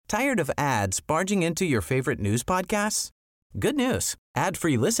Tired of ads barging into your favorite news podcasts? Good news.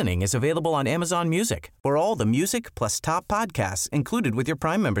 Ad-free listening is available on Amazon Music for all the music plus top podcasts included with your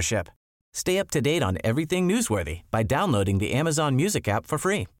Prime membership. Stay up to date on everything newsworthy by downloading the Amazon Music app for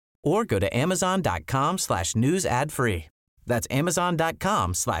free or go to amazon.com/news ad free. That's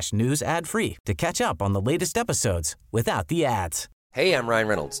amazon.com/news ad free to catch up on the latest episodes without the ads. Hey, I'm Ryan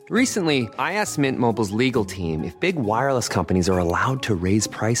Reynolds. Recently, I asked Mint Mobile's legal team if big wireless companies are allowed to raise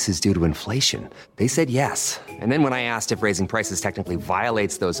prices due to inflation. They said yes. And then when I asked if raising prices technically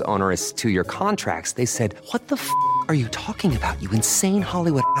violates those onerous two-year contracts, they said, "What the f*** are you talking about, you insane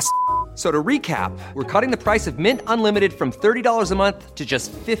Hollywood ass?" So to recap, we're cutting the price of Mint Unlimited from $30 a month to just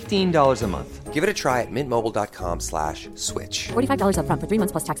 $15 a month. Give it a try at mintmobile.com/switch. $45 up front for 3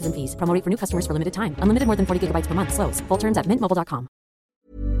 months plus taxes and fees. Promo rate for new customers for limited time. Unlimited more than 40 gigabytes per month. Slows full terms at mintmobile.com.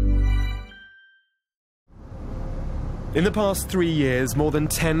 In the past 3 years, more than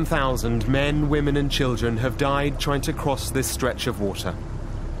 10,000 men, women and children have died trying to cross this stretch of water.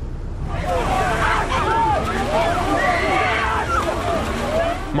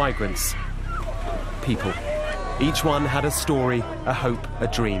 Migrants. People. Each one had a story, a hope, a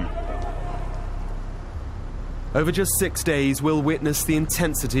dream. Over just 6 days, we'll witness the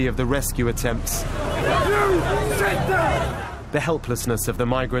intensity of the rescue attempts, the helplessness of the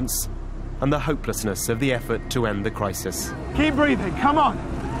migrants, and the hopelessness of the effort to end the crisis. Keep breathing. Come on.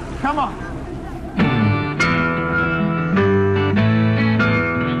 Come on.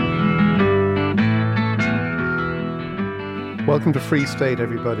 Welcome to Free State,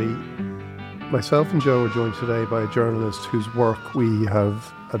 everybody. Myself and Joe are joined today by a journalist whose work we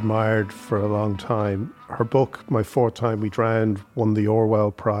have admired for a long time. Her book, My Fourth Time We Drowned, won the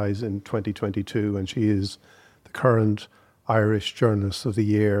Orwell Prize in 2022, and she is the current Irish Journalist of the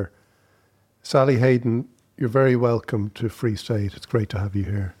Year. Sally Hayden, you're very welcome to Free State. It's great to have you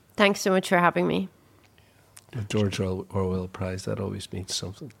here. Thanks so much for having me. The George Orwell Prize, that always means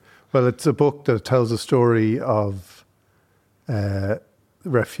something. Well, it's a book that tells a story of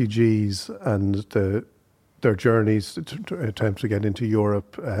refugees and their journeys to attempt to get into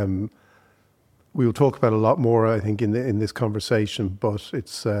Europe. We will talk about a lot more, I think, in this conversation. But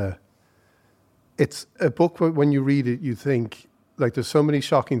it's a book. When you read it, you think like there's so many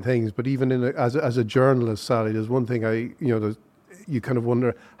shocking things. But even as a journalist, Sally, there's one thing you kind of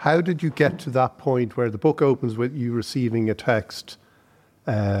wonder: how did you get to that point where the book opens with you receiving a text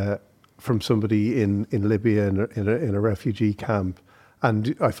from somebody in Libya in a refugee camp?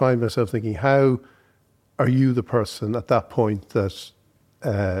 And I find myself thinking, how are you the person at that point that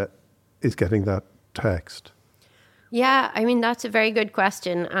is getting that text? Yeah, I mean, that's a very good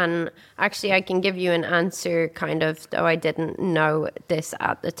question. And actually, I can give you an answer kind of, though I didn't know this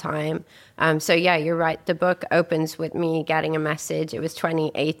at the time. So yeah, you're right. The book opens with me getting a message. It was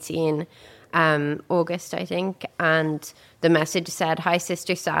 2018. August, I think, and the message said, "Hi,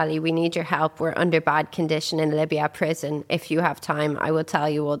 Sister Sally, we need your help. We're under bad condition in Libya prison. If you have time, I will tell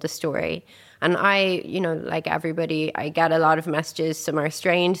you all the story." And I, like everybody, I get a lot of messages. Some are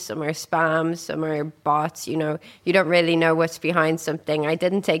strange, some are spam, some are bots. You don't really know what's behind something. I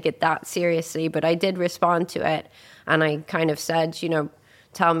didn't take it that seriously, but I did respond to it. And I kind of said,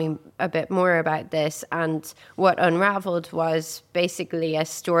 tell me a bit more about this. And what unraveled was basically a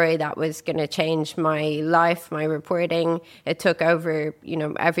story that was going to change my life, my reporting. It took over,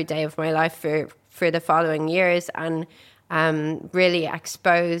 every day of my life for the following years, and really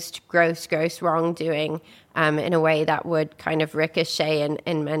exposed gross wrongdoing in a way that would kind of ricochet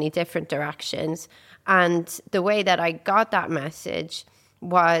in many different directions. And the way that I got that message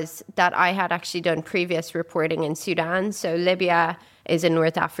was that I had actually done previous reporting in Sudan. So Libya is a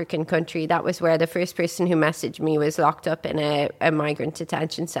North African country. That was where the first person who messaged me was locked up in a migrant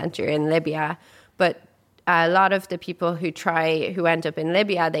detention center in Libya. But a lot of the people who end up in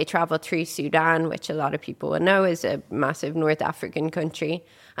Libya, they travel through Sudan, which a lot of people will know is a massive North African country.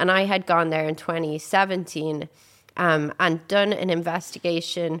 And I had gone there in 2017 and done an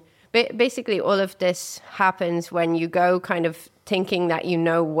investigation. Basically, all of this happens when you go kind of thinking that you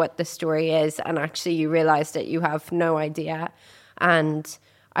know what the story is, and actually you realize that you have no idea. And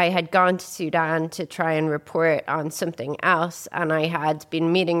I had gone to Sudan to try and report on something else, and I had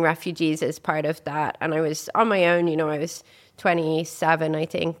been meeting refugees as part of that. And I was on my own, I was 27, I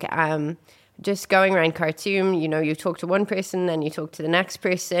think, just going around Khartoum. You talk to one person, then you talk to the next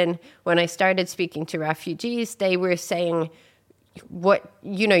person. When I started speaking to refugees, they were saying,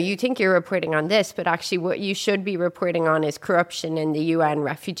 you think you're reporting on this, but actually what you should be reporting on is corruption in the UN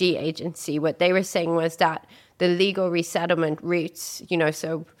Refugee Agency. What they were saying was that the legal resettlement routes,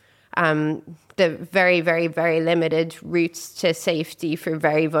 so the very, very, very limited routes to safety for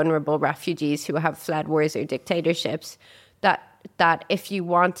very vulnerable refugees who have fled wars or dictatorships, that if you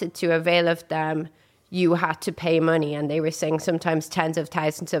wanted to avail of them, you had to pay money. And they were saying sometimes tens of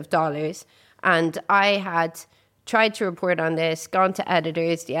thousands of dollars. And I had tried to report on this, gone to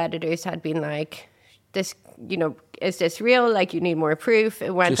editors. The editors had been like, this, is this real? Like, you need more proof.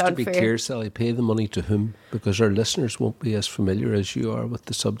 It went on. Just to be clear, Sally, pay the money to whom? Because our listeners won't be as familiar as you are with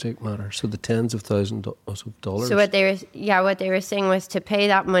the subject matter. So the tens of thousands of dollars. So what they were saying was to pay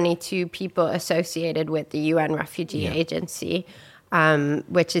that money to people associated with the UN Refugee Agency,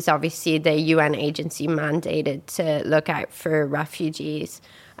 which is obviously the UN agency mandated to look out for refugees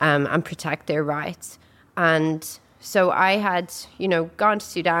and protect their rights. And so I had, gone to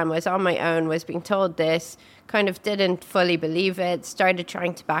Sudan, was on my own, was being told this, kind of didn't fully believe it, started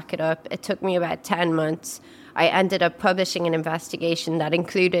trying to back it up. It took me about 10 months. I ended up publishing an investigation that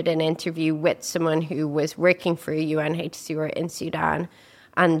included an interview with someone who was working for UNHCR in Sudan.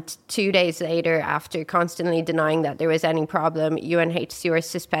 And 2 days later, after constantly denying that there was any problem, UNHCR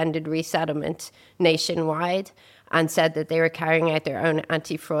suspended resettlement nationwide and said that they were carrying out their own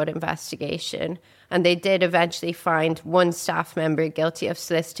anti-fraud investigation. And they did eventually find one staff member guilty of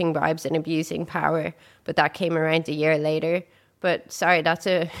soliciting bribes and abusing power, but that came around a year later. But sorry, that's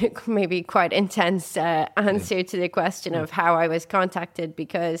a maybe quite intense answer to the question of how I was contacted,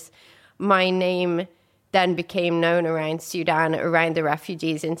 because my name then became known around Sudan, around the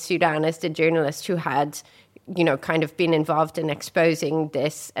refugees in Sudan, as the journalist who had, kind of been involved in exposing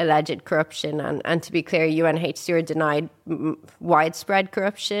this alleged corruption. And to be clear, UNHCR denied widespread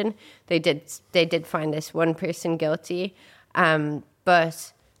corruption. They did find this one person guilty.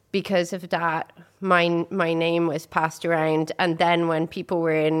 But because of that, my name was passed around. And then when people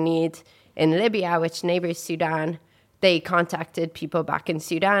were in need in Libya, which neighbors Sudan, they contacted people back in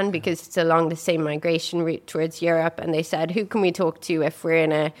Sudan because it's along the same migration route towards Europe. And they said, who can we talk to if we're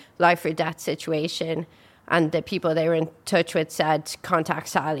in a life or death situation? And the people they were in touch with said, contact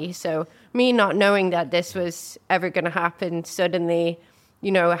Sally. So me not knowing that this was ever going to happen, suddenly,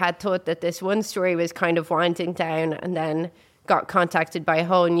 had thought that this one story was kind of winding down, and then got contacted by a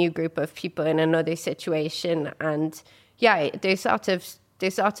whole new group of people in another situation. And there's lots of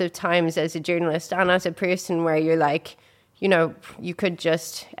times as a journalist and as a person where you're like, you could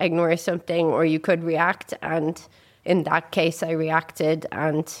just ignore something or you could react. And in that case, I reacted.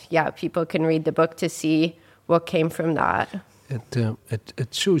 And people can read the book to see what came from that.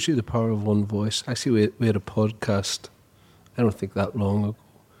 It shows you the power of one voice. Actually, we had a podcast, I don't think that long ago,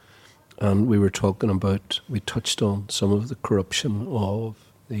 and we touched on some of the corruption of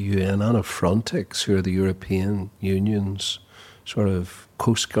the UN and of Frontex, who are the European Union's sort of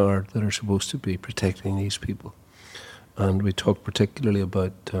coast guard that are supposed to be protecting these people. And we talked particularly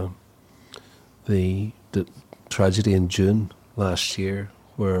about the tragedy in June last year,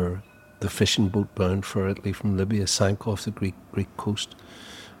 where the fishing boat bound for Italy from Libya sank off the Greek coast,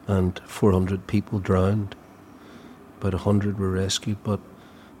 and 400 people drowned. About 100 were rescued. But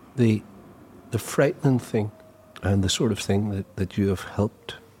the frightening thing, and the sort of thing that you have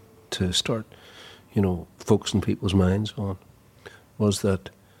helped to start, focusing people's minds on, was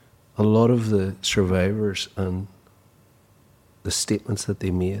that a lot of the survivors and the statements that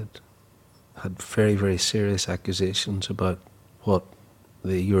they made had very, very serious accusations about what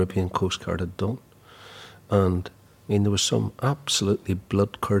the European Coast Guard had done. And there was some absolutely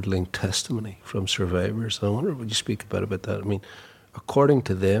blood-curdling testimony from survivors. And I wonder, would you speak about that? According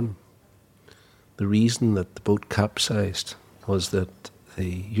to them, the reason that the boat capsized was that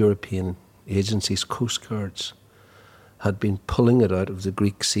the European agency's coast guards had been pulling it out of the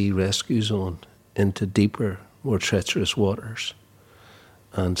Greek Sea Rescue Zone into deeper, more treacherous waters.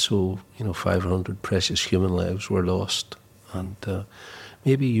 And so, 500 precious human lives were lost. And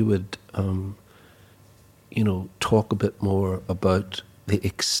maybe you would, talk a bit more about the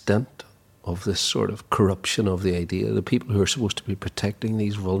extent of this sort of corruption of the idea. The people who are supposed to be protecting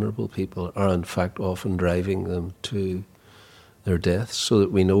these vulnerable people are in fact often driving them to their deaths. So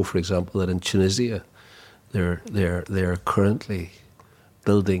that we know, for example, that in Tunisia, they're currently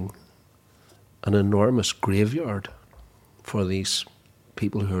building an enormous graveyard for these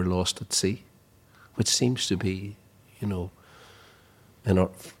people who are lost at sea, which seems to be, from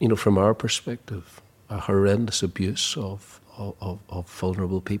our perspective, a horrendous abuse of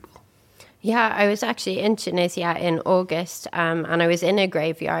vulnerable people. Yeah, I was actually in Tunisia in August, and I was in a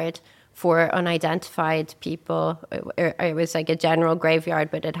graveyard for unidentified people. It was like a general graveyard,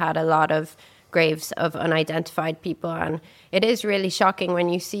 but it had a lot of graves of unidentified people. And it is really shocking when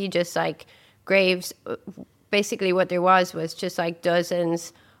you see just like graves. Basically what there was just like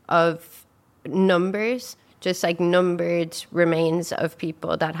dozens of numbers, just like numbered remains of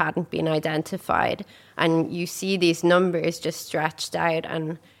people that hadn't been identified. And you see these numbers just stretched out,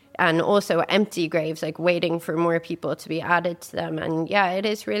 and also empty graves, like waiting for more people to be added to them. And yeah, it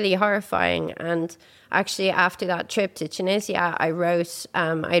is really horrifying. And actually, after that trip to Tunisia, I wrote,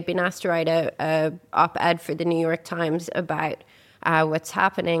 I'd been asked to write a op-ed for the New York Times about what's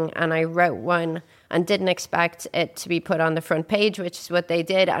happening. And I wrote one and didn't expect it to be put on the front page, which is what they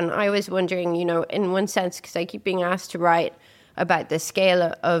did. And I was wondering, you know, in one sense, because I keep being asked to write about the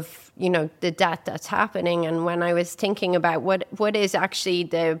scale of, you know, the death that's happening. And when I was thinking about what is actually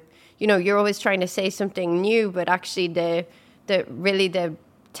the, you know, you're always trying to say something new, but actually the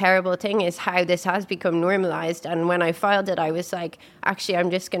terrible thing is how this has become normalized. And when I filed it, I was like, actually,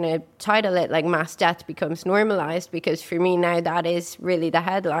 I'm just going to title it like Mass Death Becomes Normalized, because for me now that is really the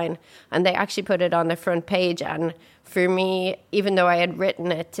headline. And they actually put it on the front page. And for me, even though I had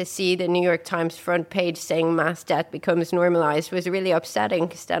written it, to see the New York Times front page saying Mass Death Becomes Normalized was really upsetting,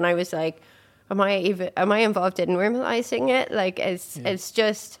 because then I was like, am I involved in normalizing it? Like, it's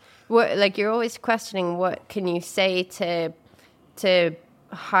just, what, like, you're always questioning what can you say to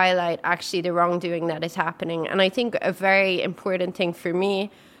highlight actually the wrongdoing that is happening. And I think a very important thing for me,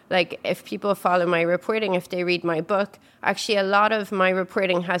 like if people follow my reporting, if they read my book, actually a lot of my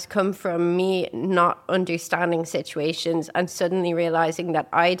reporting has come from me not understanding situations and suddenly realizing that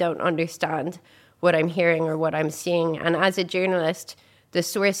I don't understand what I'm hearing or what I'm seeing. And as a journalist, the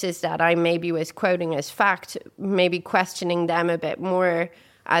sources that I maybe was quoting as fact, maybe questioning them a bit more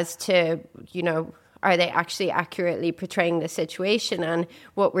as to, you know, are they actually accurately portraying the situation? And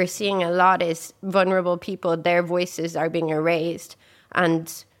what we're seeing a lot is vulnerable people, their voices are being erased.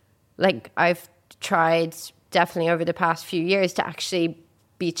 And like I've tried definitely over the past few years to actually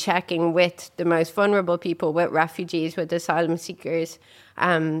be checking with the most vulnerable people, with refugees, with asylum seekers.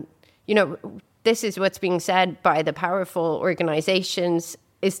 You know, this is what's being said by the powerful organizations.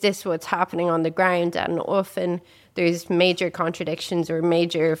 Is this what's happening on the ground? And often there's major contradictions or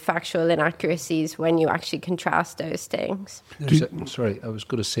major factual inaccuracies when you actually contrast those things. Sorry, I was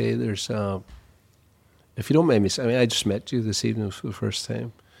going to say there's, if you don't mind me saying, I mean, I just met you this evening for the first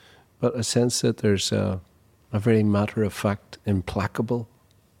time, but a sense that there's a very matter-of-fact, implacable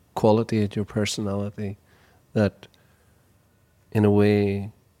quality in your personality that, in a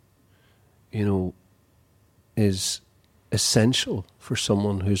way, you know, is essential for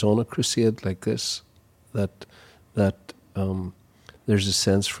someone who's on a crusade like this, that there's a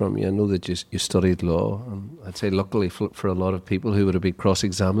sense from you. I know that you studied law, and I'd say luckily for a lot of people who would have been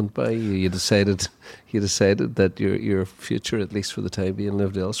cross-examined by you, you decided that your future, at least for the time being,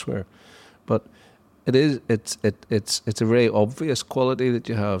 lived elsewhere. But it's a very obvious quality that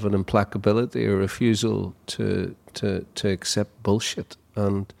you have, an implacability, a refusal to accept bullshit.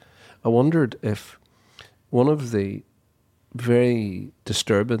 And I wondered if one of the very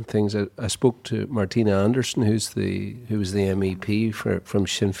disturbing things. I spoke to Martina Anderson, who was the MEP from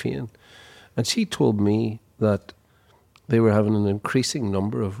Sinn Féin, and she told me that they were having an increasing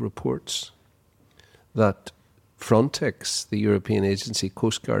number of reports that Frontex, the European agency,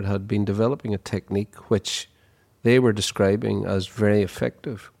 Coast Guard, had been developing a technique which they were describing as very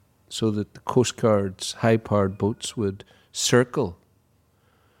effective, so that the Coast Guard's high-powered boats would circle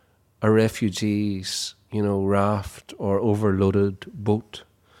a refugee's raft or overloaded boat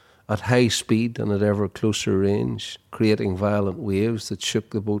at high speed and at ever closer range, creating violent waves that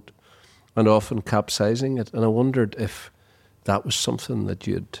shook the boat and often capsizing it. And I wondered if that was something that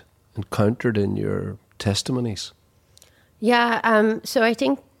you'd encountered in your testimonies. Yeah, so I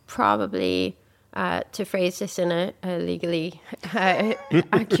think probably to phrase this in a legally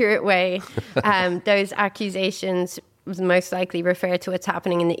accurate way, those accusations most likely refer to what's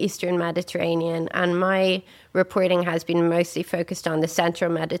happening in the Eastern Mediterranean, and my reporting has been mostly focused on the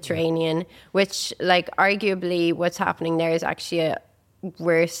Central Mediterranean, which, arguably what's happening there is actually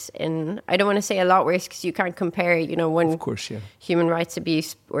worse I don't want to say a lot worse, because you can't compare, one human rights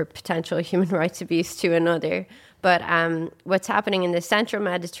abuse or potential human rights abuse to another. But what's happening in the Central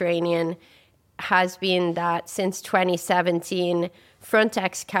Mediterranean has been that since 2017,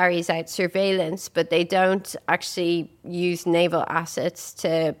 Frontex carries out surveillance, but they don't actually use naval assets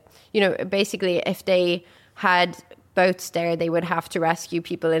to, basically if they had boats there, they would have to rescue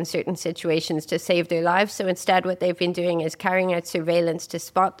people in certain situations to save their lives. So instead, what they've been doing is carrying out surveillance to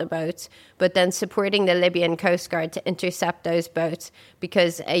spot the boats, but then supporting the Libyan Coast Guard to intercept those boats,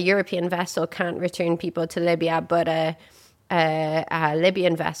 because a European vessel can't return people to Libya, but a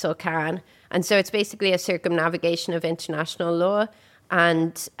Libyan vessel can. And so it's basically a circumnavigation of international law.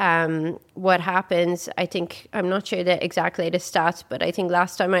 And what happens, I think, I'm not sure the exact latest stats, but I think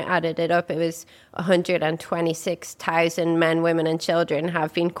last time I added it up, it was 126,000 men, women and children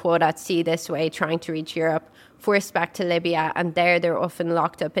have been caught at sea this way trying to reach Europe, forced back to Libya, and they're often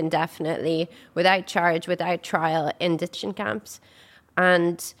locked up indefinitely, without charge, without trial, in detention camps.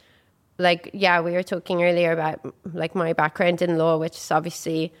 And we were talking earlier about my background in law, which is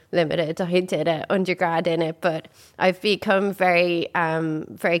obviously limited. I did an undergrad in it, but I've become very,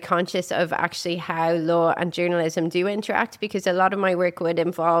 very conscious of actually how law and journalism do interact, because a lot of my work would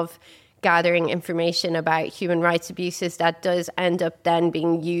involve gathering information about human rights abuses that does end up then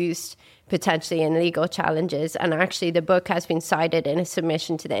being used potentially in legal challenges. And actually the book has been cited in a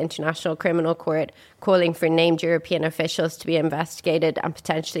submission to the International Criminal Court calling for named European officials to be investigated and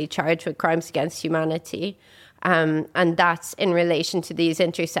potentially charged with crimes against humanity. And that's in relation to these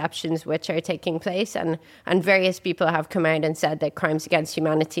interceptions which are taking place. And various people have come out and said that crimes against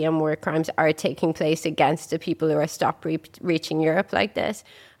humanity and war crimes are taking place against the people who are stopped reaching Europe like this.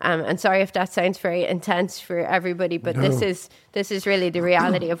 And sorry if that sounds very intense for everybody, but no. This is really the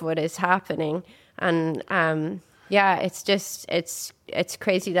reality of what is happening. And it's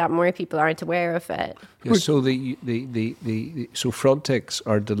crazy that more people aren't aware of it. Yeah, so so Frontex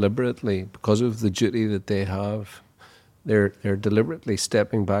are deliberately, because of the duty that they have, they're deliberately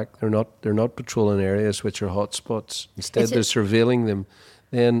stepping back. They're not patrolling areas which are hotspots. Instead, they're surveilling them.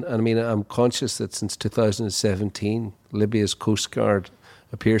 I'm conscious that since 2017, Libya's Coast Guard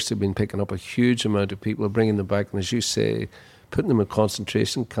appears to have been picking up a huge amount of people, bringing them back, and as you say, putting them in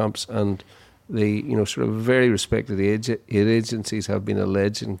concentration camps. And the sort of very respected aid agencies have been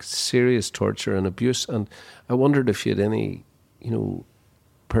alleging serious torture and abuse. And I wondered if you had any,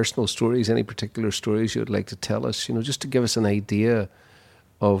 personal stories, any particular stories you would like to tell us, just to give us an idea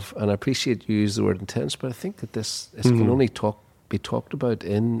of. And I appreciate you use the word intense, but I think that this can only be talked about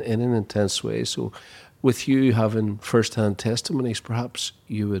in an intense way. So, with you having first-hand testimonies, perhaps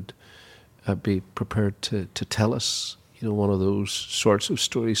you would be prepared to tell us, one of those sorts of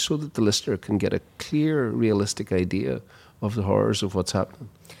stories, so that the listener can get a clear, realistic idea of the horrors of what's happening.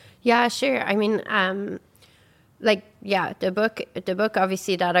 Yeah, sure. I mean, the book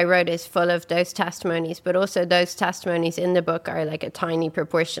obviously that I wrote is full of those testimonies, but also those testimonies in the book are like a tiny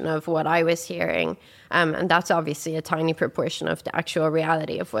proportion of what I was hearing. And that's obviously a tiny proportion of the actual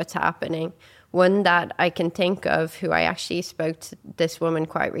reality of what's happening. One that I can think of, who I actually spoke to this woman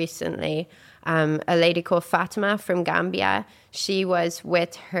quite recently, a lady called Fatima from Gambia. She was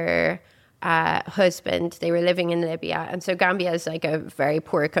with her husband. They were living in Libya. And so Gambia is like a very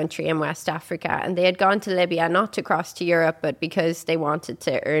poor country in West Africa. And they had gone to Libya, not to cross to Europe, but because they wanted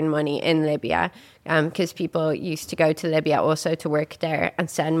to earn money in Libya. Because people used to go to Libya also to work there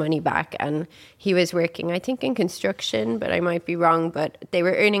and send money back. And he was working, I think, in construction, but I might be wrong. But they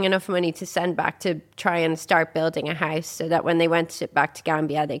were earning enough money to send back to try and start building a house so that when they went back to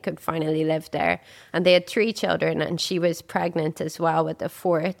Gambia, they could finally live there. And they had 3 children, and she was pregnant as well with the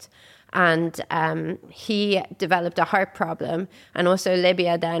 4th. And he developed a heart problem. And also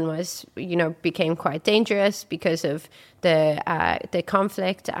Libya then became quite dangerous because of the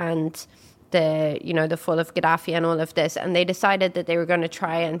conflict and the fall of Gaddafi and all of this. And they decided that they were going to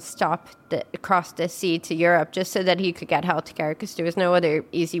try and cross the sea to Europe just so that he could get healthcare, because there was no other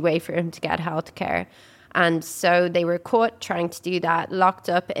easy way for him to get healthcare. And so they were caught trying to do that, locked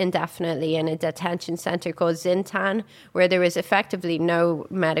up indefinitely in a detention center called Zintan, where there was effectively no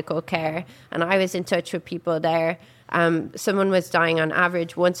medical care. And I was in touch with people there. Someone was dying on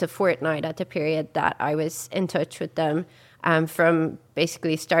average once a fortnight at the period that I was in touch with them, from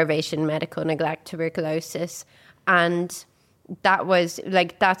basically starvation, medical neglect, tuberculosis. And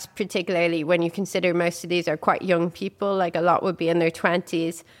that's particularly when you consider most of these are quite young people, like a lot would be in their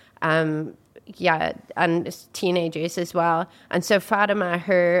 20s. And teenagers as well. And so Fatima,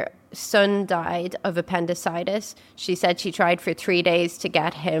 her son died of appendicitis. She said she tried for 3 days to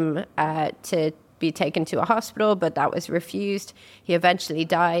get him to be taken to a hospital, but that was refused. He eventually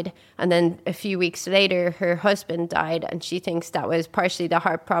died. And then a few weeks later, her husband died, and she thinks that was partially the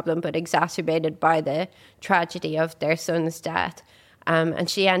heart problem, but exacerbated by the tragedy of their son's death. And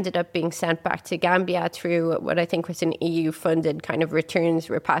she ended up being sent back to Gambia through what I think was an EU-funded kind of returns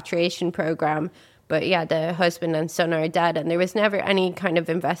repatriation program. But yeah, the husband and son are dead, and there was never any kind of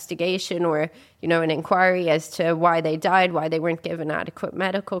investigation or, an inquiry as to why they died, why they weren't given adequate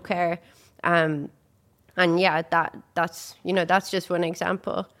medical care. And yeah, that's just one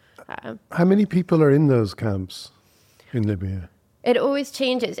example. How many people are in those camps in Libya? It always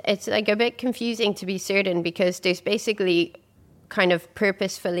changes. It's like a bit confusing to be certain, because there's basically kind of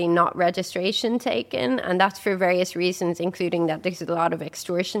purposefully not registration taken, and that's for various reasons, including that there's a lot of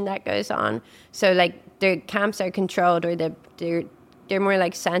extortion that goes on. So like the camps are controlled, or they're more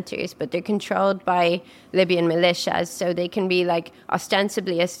like centers, but they're controlled by Libyan militias, so they can be like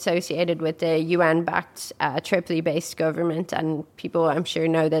ostensibly associated with the UN-backed Tripoli-based government, and people I'm sure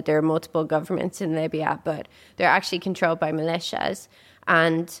know that there are multiple governments in Libya, but they're actually controlled by militias.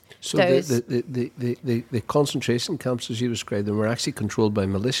 And so those, the concentration camps, as you described them, were actually controlled by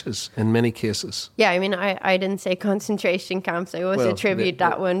militias in many cases. Yeah, I mean, I didn't say concentration camps. I always attribute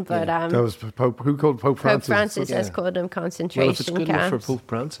that one, but that was Pope. Who called Pope Francis? Pope Francis has called them concentration camps. Well, if it's good enough for Pope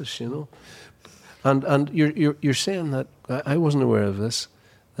Francis, you know. And you're saying that I wasn't aware of this.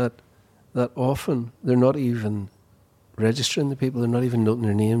 That often they're not even registering the people, they're not even noting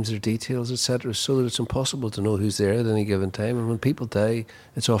their names, their details, etc., so that it's impossible to know who's there at any given time. And when people die,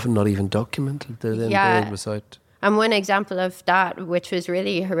 it's often not even documented. They're then buried without. And one example of that, which was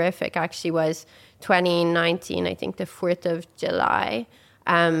really horrific, actually was 2019, I think the 4th of July.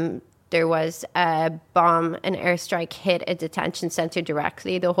 There was a bomb, an airstrike hit a detention center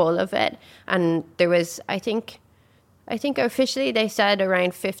directly, the whole of it. And there was, I think officially they said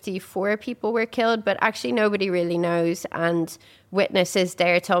around 54 people were killed, but actually nobody really knows. And witnesses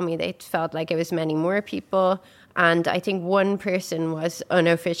there told me they felt like it was many more people. And I think one person was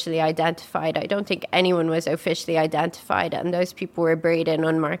unofficially identified. I don't think anyone was officially identified. And those people were buried in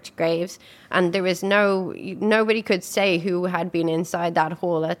unmarked graves. And there was nobody could say who had been inside that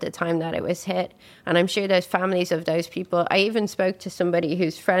hole at the time that it was hit. And I'm sure there's families of those people. I even spoke to somebody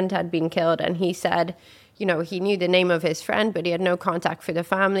whose friend had been killed, and he said, you know, he knew the name of his friend, but he had no contact for the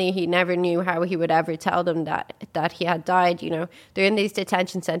family. He never knew how he would ever tell them that he had died. You know, they're in these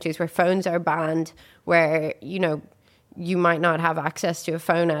detention centers where phones are banned, where, you know, you might not have access to a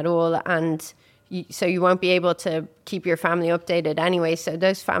phone at all. And so you won't be able to keep your family updated anyway. So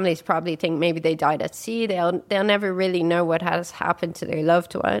those families probably think maybe they died at sea. They'll never really know what has happened to their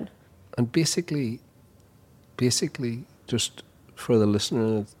loved one. And basically, just for the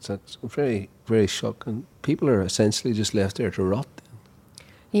listener, it's very, very shocking. People are essentially just left there to rot.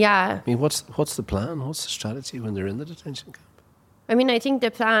 Yeah. I mean, what's the plan? What's the strategy when they're in the detention camp? I mean, I think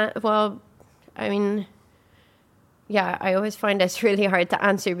the plan, well, I mean, yeah, I always find this really hard to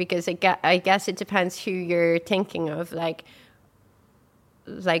answer because I guess it depends who you're thinking of. Like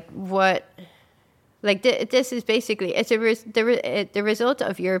what... Like this is basically, it's the result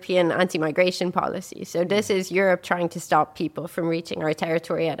of European anti-migration policy. So this is Europe trying to stop people from reaching our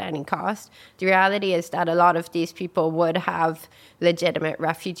territory at any cost. The reality is that a lot of these people would have legitimate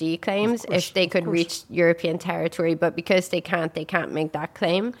refugee claims if they could reach European territory, but because they can't make that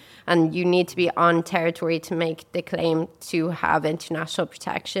claim. And you need to be on territory to make the claim to have international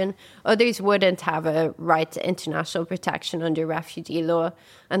protection. Others wouldn't have a right to international protection under refugee law.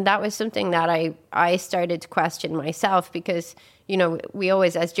 And that was something that I started to question myself because, you know, we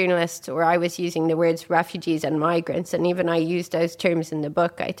always, as journalists, or I was using the words refugees and migrants, and even I used those terms in the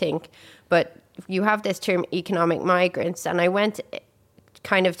book, I think. But you have this term economic migrants, and I went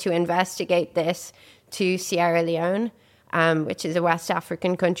kind of to investigate this to Sierra Leone, which is a West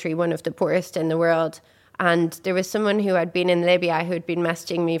African country, one of the poorest in the world. And there was someone who had been in Libya who had been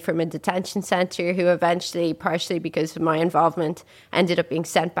messaging me from a detention centre who eventually, partially because of my involvement, ended up being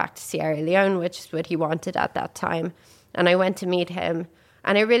sent back to Sierra Leone, which is what he wanted at that time. And I went to meet him.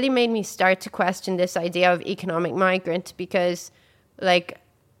 And it really made me start to question this idea of economic migrant because, like,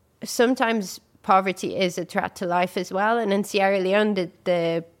 sometimes poverty is a threat to life as well. And in Sierra Leone,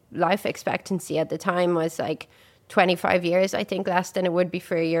 the life expectancy at the time was like 25 years, I think, less than it would be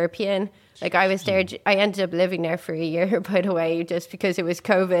for a European. Like I was there, I ended up living there for a year, by the way, just because it was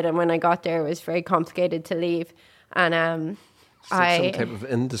COVID. And when I got there, it was very complicated to leave. And some type of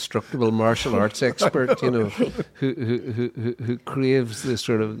indestructible martial arts expert, you know, who craves the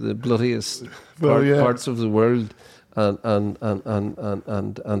sort of the bloodiest parts of the world. And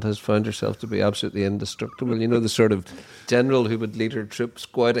has found herself to be absolutely indestructible. You know, the sort of general who would lead her troops,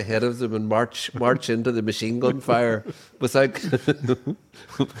 go out ahead of them and march into the machine gun fire without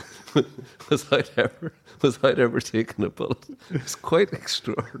ever taking a bullet. It's quite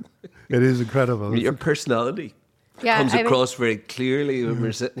extraordinary. It is incredible. Your personality comes across very clearly when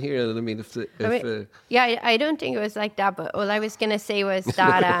we're sitting here. And I mean, I don't think it was like that. But all I was going to say was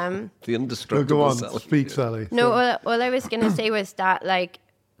that the indestructible. Go on, Sally. speak, Sally. No, all I was going to say was that, like,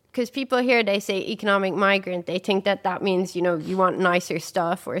 because people here, they say economic migrant, they think that means, you know, you want nicer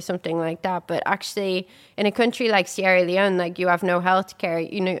stuff or something like that. But actually, in a country like Sierra Leone, like, you have no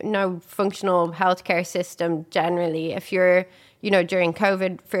healthcare, you know, no functional healthcare system generally. If you're during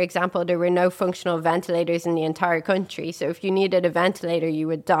COVID, for example, there were no functional ventilators in the entire country. So if you needed a ventilator, you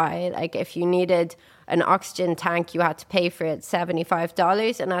would die. Like if you needed an oxygen tank, you had to pay for it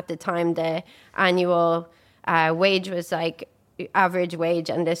 $75. And at the time, the annual wage was like average wage,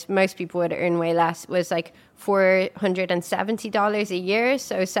 and this most people would earn way less, was like $470 a year.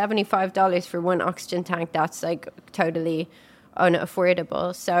 So $75 for one oxygen tank, that's like totally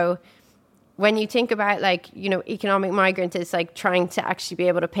unaffordable. So when you think about economic migrant is like trying to actually be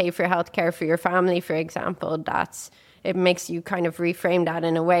able to pay for healthcare for your family, for example, it makes you kind of reframe that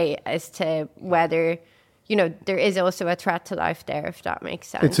in a way as to whether, there is also a threat to life there, if that makes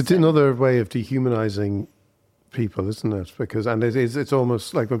sense. It's another way of dehumanizing people, isn't it? Because, and it's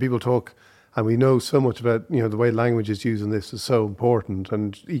almost like when people talk, and we know so much about, the way language is used in this is so important,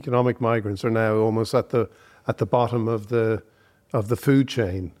 and economic migrants are now almost at the bottom of the food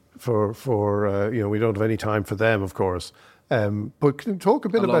chain for we don't have any time for them, of course. But can you talk a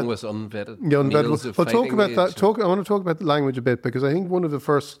bit along about with unvetted meals of fighting talk about age. That. I want to talk about language a bit, because I think one of the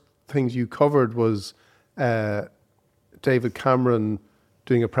first things you covered was David Cameron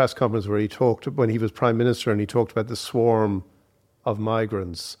doing a press conference where he talked, when he was Prime Minister, and he talked about the swarm of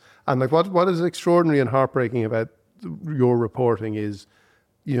migrants. And like what is extraordinary and heartbreaking about your reporting is,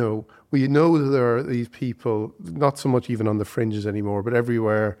 we know that there are these people, not so much even on the fringes anymore, but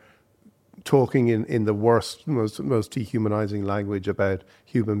everywhere, talking in the worst, most dehumanizing language about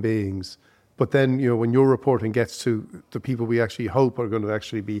human beings. But then, when your reporting gets to the people we actually hope are going to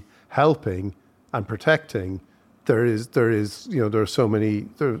actually be helping and protecting, there are so many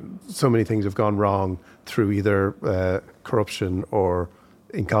things have gone wrong through either corruption or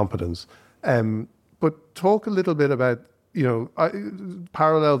incompetence. But talk a little bit about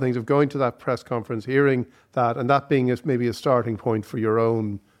parallel things of going to that press conference, hearing that, and that being maybe a starting point for your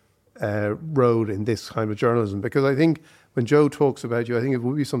own road in this kind of journalism. Because I think when Joe talks about you, I think it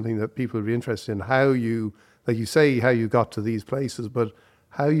would be something that people would be interested in, how you, like you say, how you got to these places, but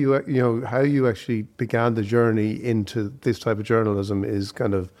how you actually began the journey into this type of journalism is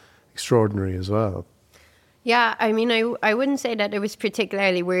kind of extraordinary as well. Yeah, I mean, I wouldn't say that it was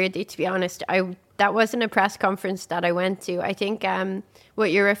particularly worthy, to be honest. That wasn't a press conference that I went to. I think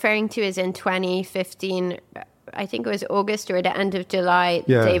what you're referring to is in 2015, I think it was August or the end of July,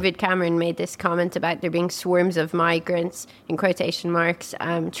 David Cameron made this comment about there being swarms of migrants, in quotation marks,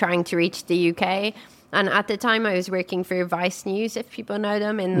 trying to reach the UK. And at the time, I was working for Vice News, if people know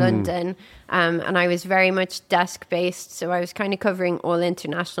them, in London. And I was very much desk-based, so I was kind of covering all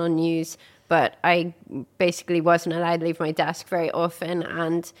international news. But I basically wasn't allowed to leave my desk very often.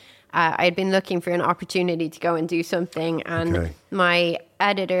 And I'd been looking for an opportunity to go and do something. And my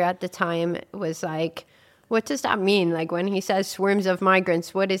editor at the time was like, what does that mean? Like when he says swarms of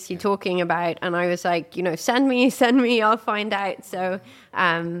migrants, what is he talking about? And I was like, send me, I'll find out. So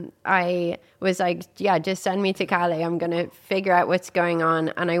I was like, yeah, just send me to Calais. I'm going to figure out what's going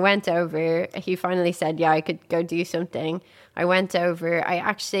on. And I went over. He finally said, yeah, I could go do something. I went over. I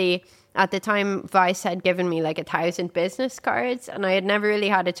actually, at the time, Vice had given me like 1,000 business cards, and I had never really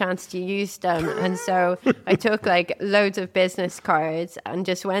had a chance to use them. And so I took like loads of business cards and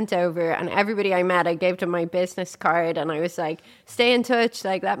just went over, and everybody I met, I gave them my business card, and I was like, stay in touch,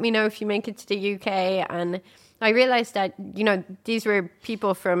 like let me know if you make it to the UK. And I realized that, these were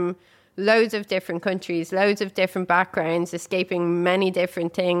people from loads of different countries, loads of different backgrounds, escaping many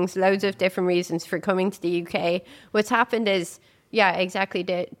different things, loads of different reasons for coming to the UK. What's happened is, yeah, exactly.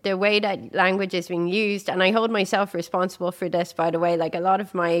 The way that language is being used, and I hold myself responsible for this, by the way, like a lot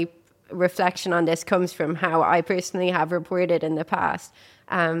of my reflection on this comes from how I personally have reported in the past.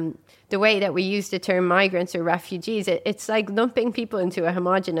 The way that we use the term migrants or refugees, it's like lumping people into a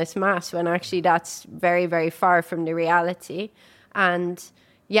homogenous mass when actually that's very, very far from the reality. And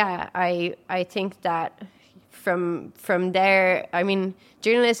yeah, I think that from there, I mean,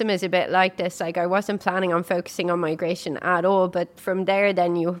 journalism is a bit like this. Like I wasn't planning on focusing on migration at all, but from there,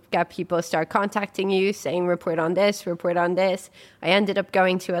 then you get people start contacting you saying, report on this, report on this. I ended up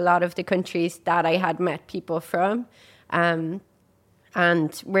going to a lot of the countries that I had met people from, and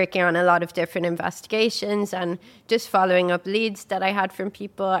working on a lot of different investigations and just following up leads that I had from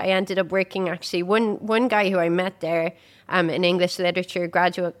people. I ended up working actually, one guy who I met there, an English literature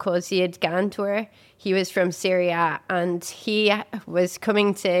graduate called Ziad Gantour. He was from Syria, and he was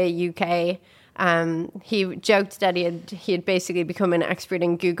coming to UK. He joked that he had basically become an expert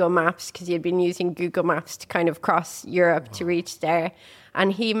in Google Maps because he had been using Google Maps to kind of cross Europe to reach there.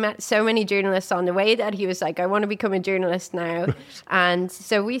 And he met so many journalists on the way that he was like, I want to become a journalist now. And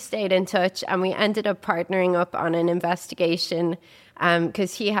so we stayed in touch, and we ended up partnering up on an investigation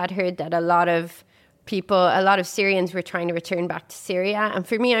because he had heard that a lot of a lot of Syrians were trying to return back to Syria. And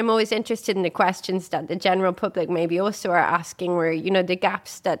for me, I'm always interested in the questions that the general public maybe also are asking, where, you know, the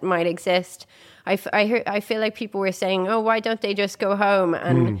gaps that might exist. I feel like people were saying, oh, why don't they just go home?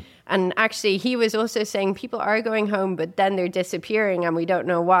 And actually, he was also saying people are going home, but then they're disappearing and we don't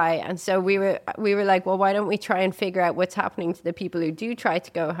know why. And so we were like, well, why don't we try and figure out what's happening to the people who do try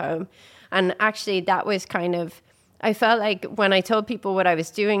to go home? And actually, that was kind of, I felt like when I told people what I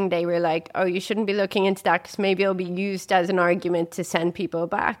was doing, they were like, oh, you shouldn't be looking into that because maybe it'll be used as an argument to send people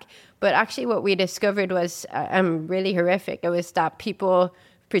back. But actually what we discovered was really horrific. It was that people,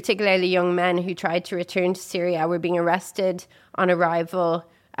 particularly young men who tried to return to Syria, were being arrested on arrival,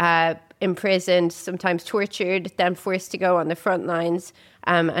 imprisoned, sometimes tortured, then forced to go on the front lines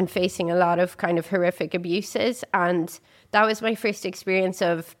and facing a lot of kind of horrific abuses. And that was my first experience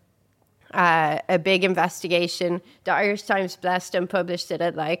of a big investigation. The Irish Times blessed and published it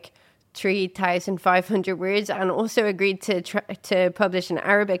at like 3,500 words, and also agreed to publish an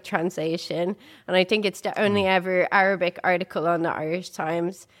Arabic translation. And I think it's the only ever Arabic article on the Irish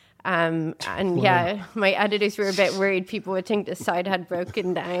Times. And yeah, my editors were a bit worried people would think the site had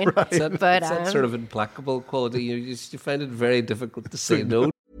broken down. Right. Is that sort of implacable quality? You find it very difficult to say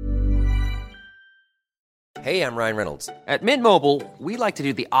no. Hey, I'm Ryan Reynolds. At Mint Mobile, we like to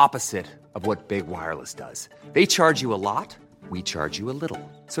do the opposite of what Big Wireless does. They charge you a lot, we charge you a little.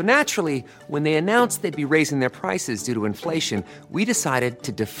 So naturally, when they announced they'd be raising their prices due to inflation, we decided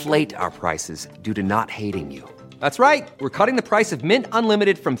to deflate our prices due to not hating you. That's right. We're cutting the price of Mint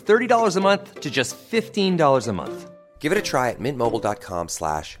Unlimited from $30 a month to just $15 a month. Give it a try at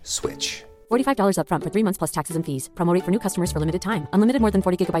mintmobile.com/switch. $45 up front for 3 months plus taxes and fees. Promo rate for new customers for limited time. Unlimited more than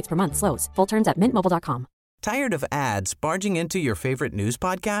 40 gigabytes per month. Slows full terms at mintmobile.com. Tired of ads barging into your favorite news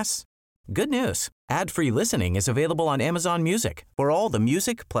podcasts? Good news. Ad-free listening is available on Amazon Music for all the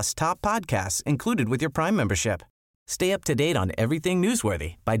music plus top podcasts included with your Prime membership. Stay up to date on everything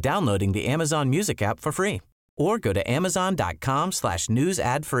newsworthy by downloading the Amazon Music app for free or go to amazon.com/news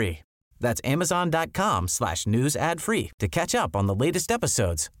ad free. That's amazon.com/news ad free to catch up on the latest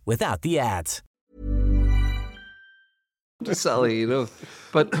episodes without the ads. Sally, you know,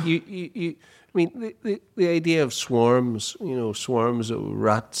 but you I mean, the idea of swarms, you know, swarms of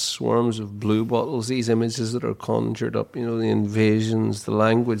rats, swarms of blue bottles, these images that are conjured up, you know, the invasions, the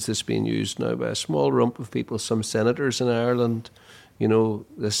language that's being used now by a small rump of people, some senators in Ireland, you know,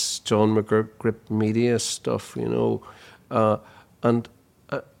 this John McGrip media stuff, you know, and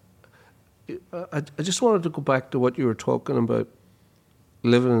I just wanted to go back to what you were talking about,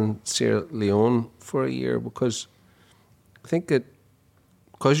 living in Sierra Leone for a year, because I think that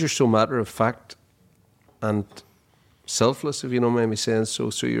because you're so matter of fact and selfless, if you don't mind me saying so,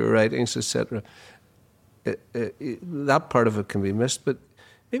 through your writings, etc., that part of it can be missed. But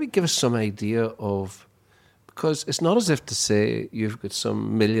maybe give us some idea of, because it's not as if to say you've got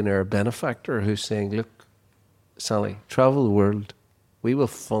some millionaire benefactor who's saying, look, Sally, travel the world. We will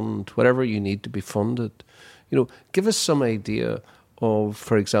fund whatever you need to be funded. You know, give us some idea of,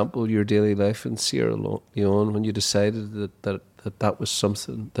 for example, your daily life in Sierra Leone when you decided that was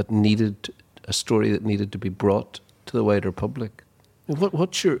something that needed, a story that needed to be brought to the wider public. What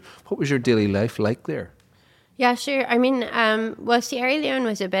was your daily life like there? Yeah, sure. I mean, well, Sierra Leone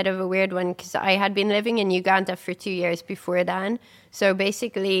was a bit of a weird one because I had been living in Uganda for 2 years before then. So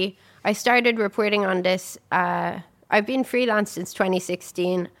basically, I started reporting on this. I've been freelance since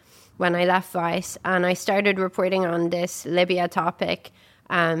 2016 when I left Vice, and I started reporting on this Libya topic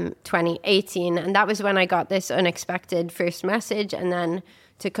 2018, and that was when I got this unexpected first message. And then,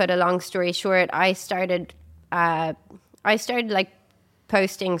 to cut a long story short, I started like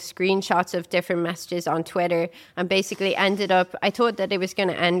posting screenshots of different messages on Twitter, and basically ended up, I thought that it was going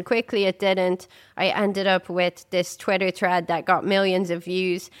to end quickly. It didn't. I ended up with this Twitter thread that got millions of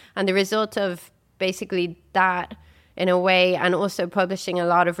views, and the result of basically that, in a way, and also publishing a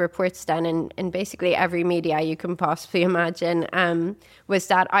lot of reports then in basically every media you can possibly imagine, was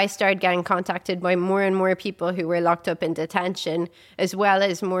that I started getting contacted by more and more people who were locked up in detention, as well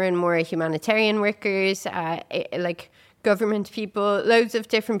as more and more humanitarian workers, like government people. Loads of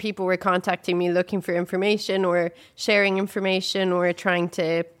different people were contacting me looking for information or sharing information or trying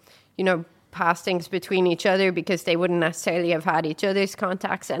to, you know, pass things between each other because they wouldn't necessarily have had each other's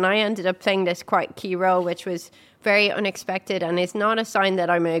contacts. And I ended up playing this quite key role, which was very unexpected, and it's not a sign that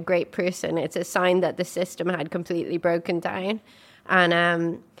I'm a great person. It's a sign that the system had completely broken down.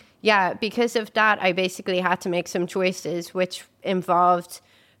 And yeah, because of that, I basically had to make some choices, which involved,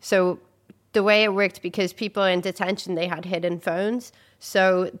 so the way it worked, because people in detention, they had hidden phones,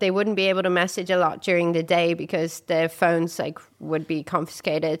 so they wouldn't be able to message a lot during the day because their phones like would be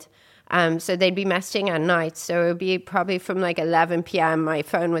confiscated. So they'd be messaging at night. So it would be probably from like 11 p.m. my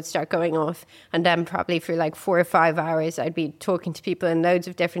phone would start going off. And then probably for like 4 or 5 hours, I'd be talking to people in loads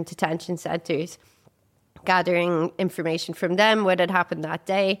of different detention centres, gathering information from them, what had happened that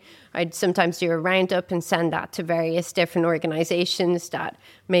day. I'd sometimes do a roundup and send that to various different organisations that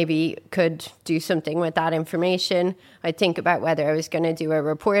maybe could do something with that information. I'd think about whether I was going to do a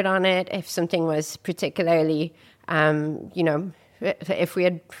report on it, if something was particularly, if we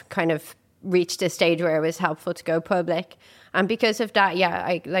had kind of reached a stage where it was helpful to go public. And because of that,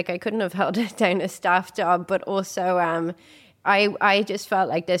 I couldn't have held it down a staff job, but also I just felt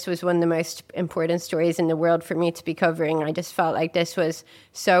like this was one of the most important stories in the world for me to be covering. I just felt like this was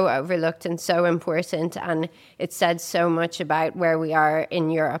so overlooked and so important, and it said so much about where we are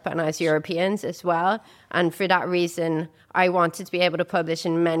in Europe and as Europeans as well. And for that reason, I wanted to be able to publish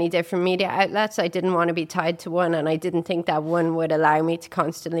in many different media outlets. I didn't want to be tied to one, and I didn't think that one would allow me to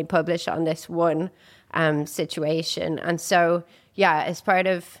constantly publish on this one situation. And so, as part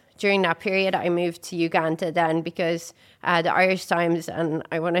of during that period, I moved to Uganda then because the Irish Times, and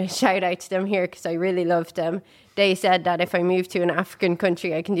I want to shout out to them here because I really loved them, they said that if I move to an African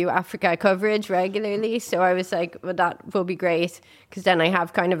country, I can do Africa coverage regularly. So I was like, well, that will be great because then I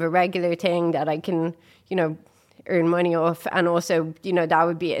have kind of a regular thing that I can, earn money off. And also, that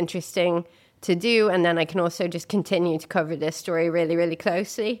would be interesting to do. And then I can also just continue to cover this story really, really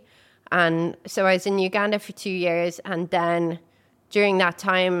closely. And so I was in Uganda for 2 years, and then during that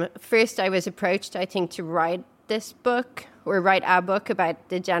time, first I was approached, I think, to write this book or write a book about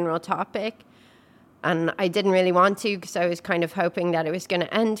the general topic. And I didn't really want to because I was kind of hoping that it was going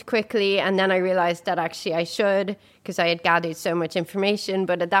to end quickly. And then I realized that actually I should because I had gathered so much information.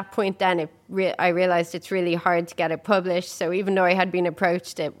 But at that point then, I realized it's really hard to get it published. So even though I had been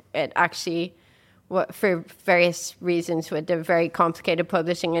approached, it actually, for various reasons with the very complicated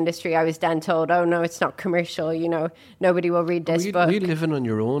publishing industry, I was then told, oh no, it's not commercial, nobody will read this book. Were you living on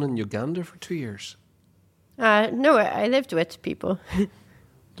your own in Uganda for 2 years? No, I lived with people.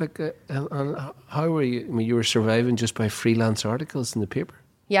 And how were you? I mean, you were surviving just by freelance articles in the paper?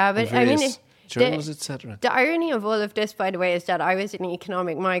 Yeah, but I mean... journals, etc. The irony of all of this, by the way, is that I was an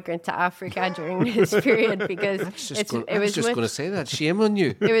economic migrant to Africa during this period because I was just going to say that. Shame on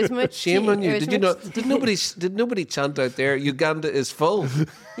you. It was much. Shame on you. Did you not? Did nobody chant out there? Uganda is full.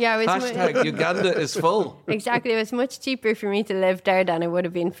 Yeah, it was hashtag Uganda is full. Exactly. It was much cheaper for me to live there than it would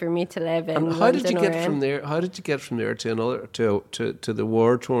have been for me to live in. And how did you get from there? How did you get from there to another to the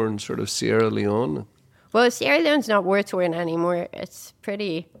war-torn sort of Sierra Leone? Well, Sierra Leone's not war-torn anymore. It's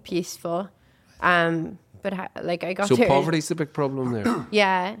pretty peaceful. But I got so there. Poverty's the big problem there.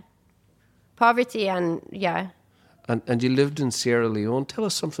 Yeah, poverty and yeah. And you lived in Sierra Leone. Tell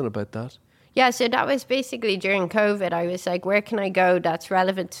us something about that. Yeah, so that was basically during COVID. I was like, where can I go that's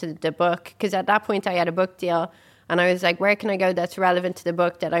relevant to the book? Because at that point I had a book deal, and I was like, where can I go that's relevant to the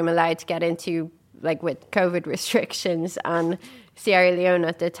book that I'm allowed to get into, like with COVID restrictions? And Sierra Leone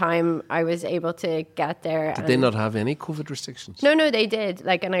at the time, I was able to get there. Did they not have any COVID restrictions? No, they did.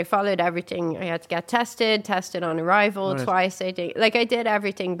 And I followed everything. I had to get tested on arrival twice. I did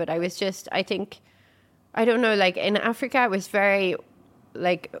everything, but I was just, I don't know, in Africa, it was very,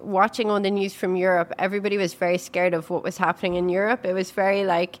 watching all the news from Europe, everybody was very scared of what was happening in Europe. It was very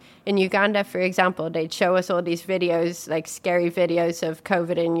in Uganda, for example, they'd show us all these videos, scary videos of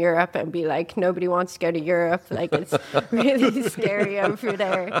COVID in Europe and be like, nobody wants to go to Europe. It's really scary over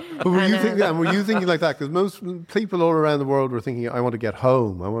there. But were you thinking like that? Because most people all around the world were thinking, I want to get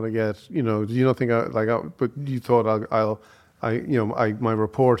home. I want to get, do you not think but you thought my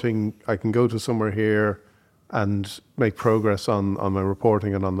reporting, I can go to somewhere here and make progress on my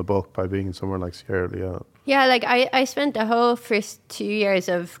reporting and on the book by being somewhere like Sierra Leone. Yeah, I spent the whole first 2 years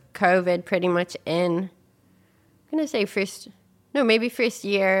of COVID pretty much in, I'm going to say first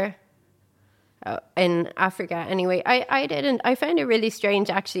year in Africa anyway. I found it really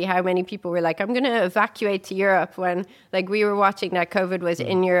strange actually how many people were like, I'm going to evacuate to Europe when we were watching that COVID was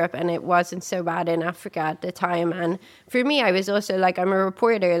in Europe and it wasn't so bad in Africa at the time. And for me, I was also I'm a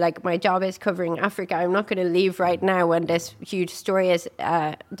reporter, my job is covering Africa. I'm not going to leave right now when this huge story is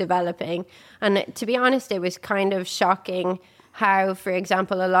developing. And to be honest, it was kind of shocking how, for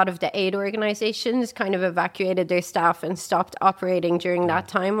example, a lot of the aid organizations kind of evacuated their staff and stopped operating during that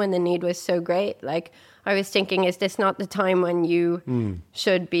time when the need was so great. I was thinking, is this not the time when you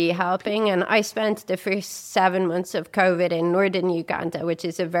should be helping? And I spent the first 7 months of COVID in northern Uganda, which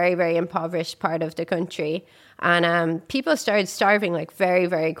is a very, very impoverished part of the country. And people started starving very,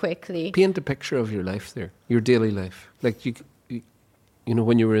 very quickly. Paint a picture of your life there, your daily life.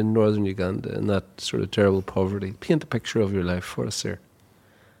 When you were in northern Uganda and that sort of terrible poverty, paint a picture of your life for us there.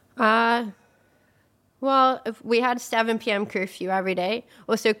 Well, we had a 7 p.m. curfew every day.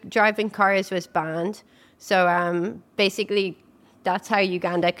 Also, driving cars was banned. So basically, that's how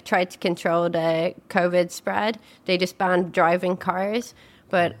Uganda tried to control the COVID spread. They just banned driving cars.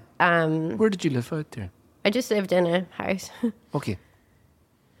 But where did you live out there? I just lived in a house. Okay.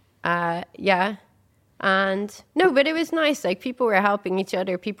 Yeah. And no, but it was nice. Like, people were helping each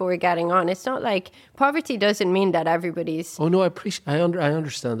other. People were getting on. It's not like poverty doesn't mean that everybody's... Oh, no, I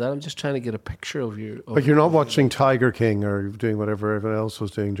understand that. I'm just trying to get a picture of your... But you're not watching Tiger King or doing whatever everyone else was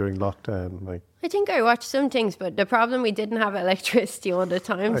doing during lockdown. Like, I think I watched some things, but the problem, we didn't have electricity all the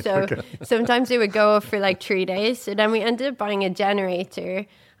time. Right, So okay. sometimes it would go off for like 3 days. So then we ended up buying a generator.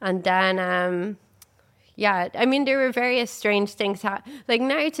 And then... yeah, I mean, there were various strange things. Like,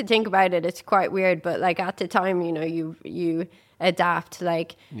 now to think about it, it's quite weird. But like at the time, you know, you adapt.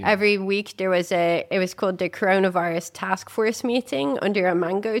 Like every week it was called the Coronavirus Task Force meeting under a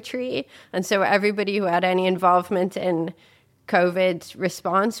mango tree. And so everybody who had any involvement in COVID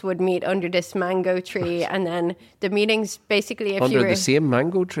response would meet under this mango tree. And then the meetings, basically, if under you were... the same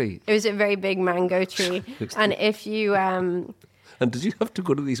mango tree? It was a very big mango tree. And if you... And did you have to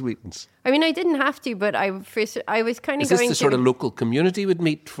go to these meetings? I mean, I didn't have to, but I was kind of going to... Is this the sort of local community would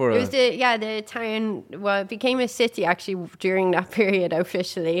meet for It was the town... Well, it became a city, actually, during that period,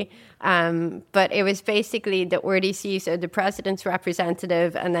 officially. But it was basically the RDC, so the president's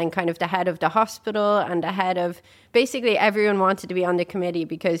representative, and then kind of the head of the hospital and the head of... Basically, everyone wanted to be on the committee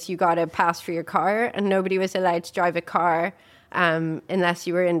because you got a pass for your car, and nobody was allowed to drive a car unless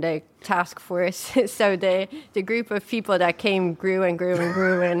you were in the task force. So the group of people that came grew and grew and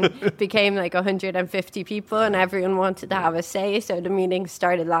grew and became like 150 people, and everyone wanted to have a say. So the meetings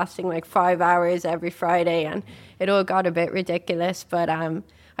started lasting like 5 hours every Friday, and it all got a bit ridiculous. But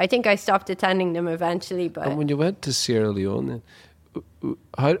I think I stopped attending them eventually. But and when you went to Sierra Leone,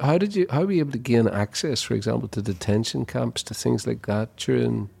 how were you able to gain access, for example, to detention camps, to things like that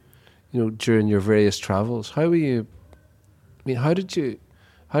during your various travels? How were you? I mean, how did you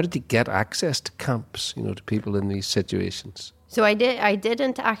get access to camps, to people in these situations? So I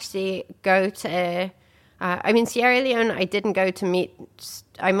didn't actually go to, Sierra Leone, I didn't go to meet,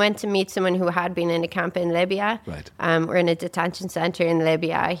 I went to meet someone who had been in a camp in Libya. Right. Or in a detention center in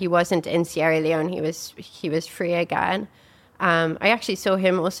Libya. He wasn't in Sierra Leone, he was free again. I actually saw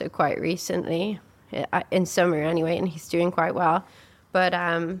him also quite recently, in summer anyway, and he's doing quite well. But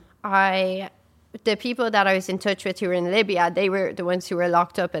the people that I was in touch with who were in Libya, they were the ones who were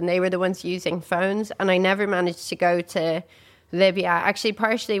locked up, and they were the ones using phones. And I never managed to go to Libya. Actually,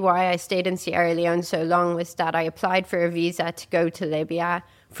 partially why I stayed in Sierra Leone so long was that I applied for a visa to go to Libya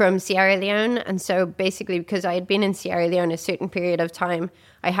from Sierra Leone. And so basically, because I had been in Sierra Leone a certain period of time,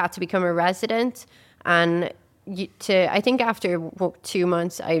 I had to become a resident. And I think after 2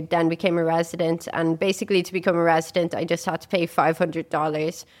 months, I then became a resident. And basically, to become a resident, I just had to pay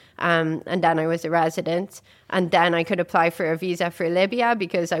 $500. And then I was a resident. And then I could apply for a visa for Libya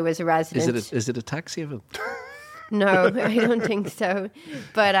because I was a resident. Is it a tax haven? No, I don't think so.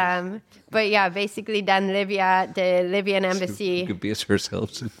 But yeah, basically then Libya, the Libyan embassy... She could base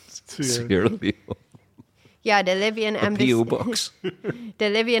herself in Sierra Leone. Yeah, the Libyan embassy. PO box. The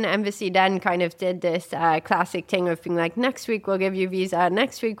Libyan embassy then kind of did this classic thing of being like, next week we'll give you visa,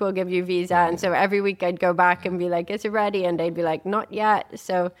 next week we'll give you visa. And so every week I'd go back and be like, is it ready? And they'd be like, not yet.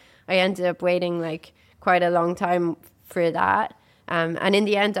 So I ended up waiting like quite a long time for that. And in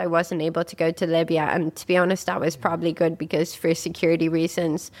the end, I wasn't able to go to Libya. And to be honest, that was probably good because for security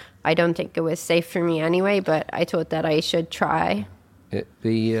reasons, I don't think it was safe for me anyway, but I thought that I should try.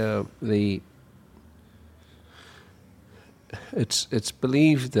 It's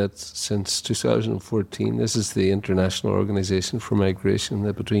believed that since 2014, this is the International Organization for Migration,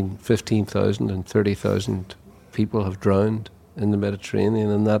 that between 15,000 and 30,000 people have drowned in the Mediterranean,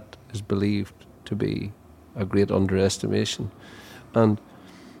 and that is believed to be a great underestimation. And,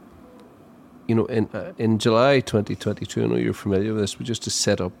 in July 2022, I know you're familiar with this, but just to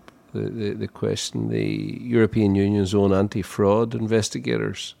set up the question, the European Union's own anti-fraud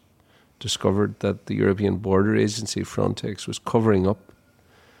investigators discovered that the European Border Agency, Frontex, was covering up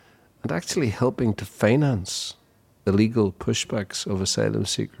and actually helping to finance illegal pushbacks of asylum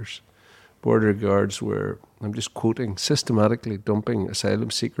seekers. Border guards were, I'm just quoting, systematically dumping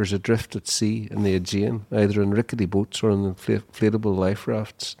asylum seekers adrift at sea in the Aegean, either in rickety boats or in inflatable life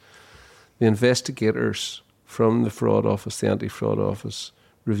rafts. The investigators from the fraud office, the anti-fraud office,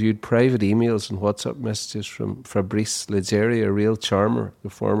 reviewed private emails and WhatsApp messages from Fabrice Leggeri, a real charmer, the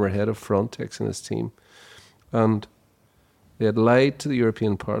former head of Frontex and his team. And They had lied to the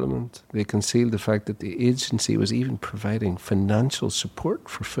European Parliament. They concealed the fact that the agency was even providing financial support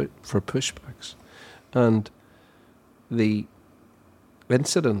for pushbacks. And the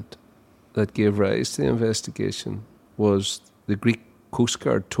incident that gave rise to the investigation was the Greek Coast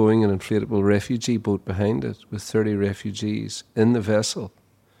Guard towing an inflatable refugee boat behind it with 30 refugees in the vessel.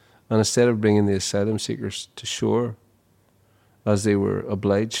 And instead of bringing the asylum seekers to shore, as they were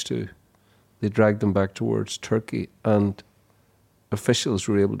obliged to, they dragged them back towards Turkey, and officials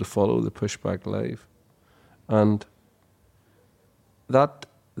were able to follow the pushback live. And that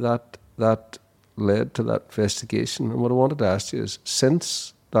led to that investigation. And what I wanted to ask you is,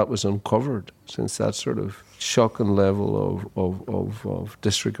 since that was uncovered, since that sort of shocking level of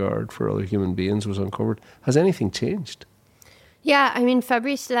disregard for other human beings was uncovered, has anything changed? Yeah, I mean,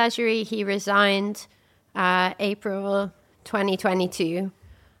 Fabrice Lagerie, he resigned April 2022,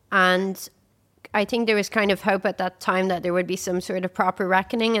 and I think there was kind of hope at that time that there would be some sort of proper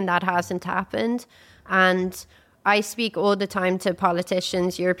reckoning, and that hasn't happened. And I speak all the time to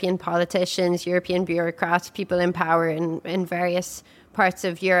politicians, European bureaucrats, people in power in various parts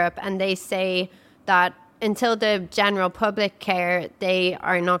of Europe, and they say that until the general public care, they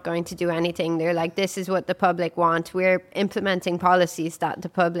are not going to do anything. They're like, this is what the public want. We're implementing policies that the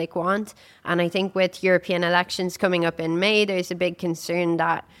public want. And I think with European elections coming up in May, there's a big concern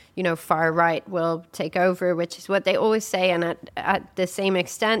that, you know, far right will take over, which is what they always say. And at the same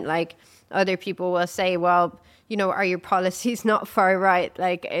extent, like, other people will say, well, you know, are your policies not far right?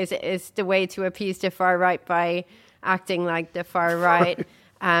 Like, is the way to appease the far right by acting like the far right?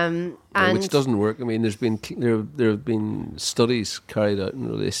 And which doesn't work. I mean, there have been studies carried out in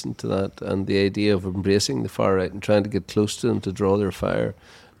relation to that, and the idea of embracing the far right and trying to get close to them to draw their fire.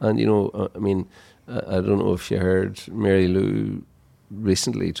 And you know, I mean, I don't know if you heard Mary Lou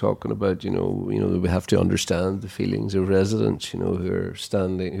recently talking about, you know, we have to understand the feelings of residents, you know,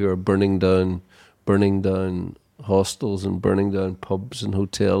 who are burning down hostels and burning down pubs and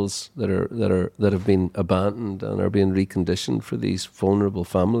hotels that have been abandoned and are being reconditioned for these vulnerable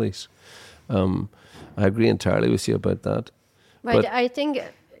families. I agree entirely with you about that. But I think,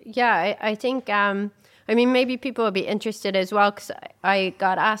 I mean, maybe people will be interested as well, because I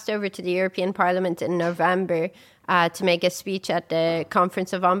got asked over to the European Parliament in November to make a speech at the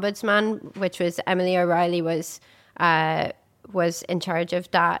Conference of Ombudsman, which was Emily O'Reilly was in charge of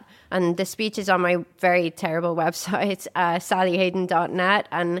that. And the speech is on my very terrible website, sallyhayden.net.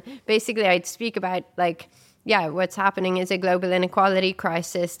 And basically I'd speak about, like, yeah, what's happening is a global inequality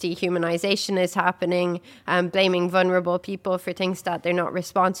crisis. Dehumanization is happening, blaming vulnerable people for things that they're not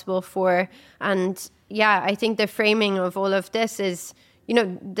responsible for. And yeah, I think the framing of all of this is, you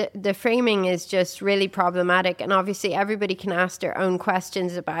know, the framing is just really problematic. And obviously everybody can ask their own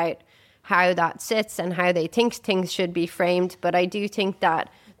questions about how that sits and how they think things should be framed. But I do think that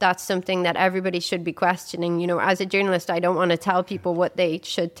that's something that everybody should be questioning. You know, as a journalist, I don't want to tell people what they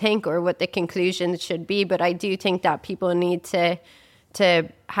should think or what the conclusions should be, but I do think that people need to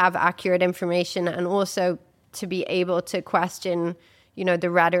have accurate information, and also to be able to question, you know,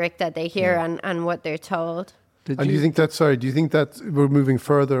 the rhetoric that they hear and what they're told. Do you think that we're moving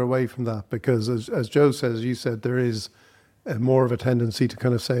further away from that? Because as Joe says, as you said, there is more of a tendency to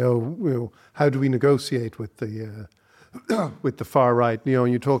kind of say, oh, you know, how do we negotiate with the with the far right? You know,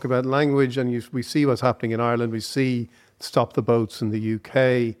 and you talk about language, and we see what's happening in Ireland. We see Stop the Boats in the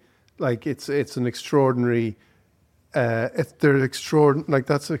UK. Like, it's an extraordinary. That's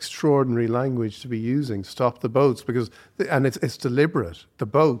extraordinary language to be using. Stop the boats, because and it's deliberate. The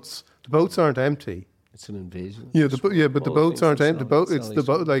boats aren't empty. It's an invasion. Yeah, but the boats aren't empty.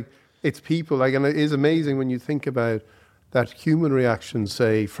 It's people. Like, and it is amazing when you think about that human reaction,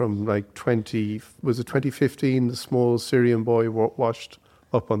 say, from like 2015, the small Syrian boy washed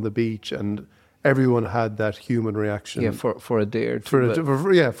up on the beach, and everyone had that human reaction. Yeah, for a day or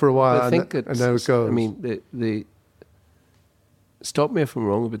two. For a while, I think and now it goes. I mean, the stop me if I'm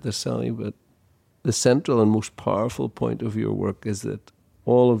wrong about this, Sally, but the central and most powerful point of your work is that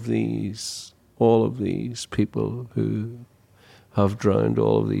all of these people who have drowned,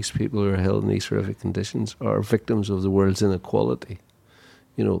 all of these people who are held in these horrific conditions are victims of the world's inequality.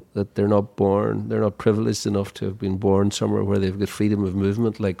 You know, that they're not privileged enough to have been born somewhere where they've got freedom of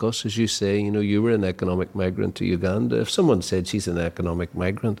movement like us. As you say, you know, you were an economic migrant to Uganda. If someone said she's an economic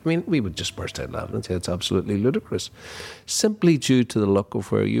migrant, I mean, we would just burst out laughing and say it's absolutely ludicrous. Simply due to the luck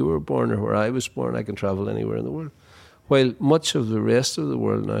of where you were born or where I was born, I can travel anywhere in the world. While much of the rest of the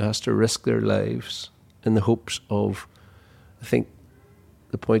world now has to risk their lives in the hopes of, I think,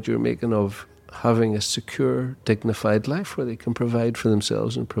 the point you're making of having a secure, dignified life where they can provide for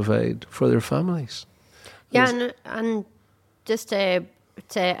themselves and provide for their families. Yeah, and just to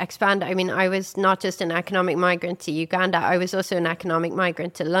expand, I mean, I was not just an economic migrant to Uganda, I was also an economic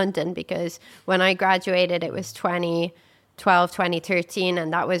migrant to London, because when I graduated, it was 2012, 2013,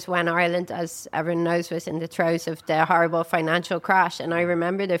 and that was when Ireland, as everyone knows, was in the throes of the horrible financial crash. And I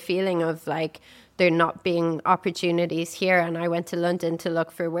remember the feeling of like there not being opportunities here, and I went to London to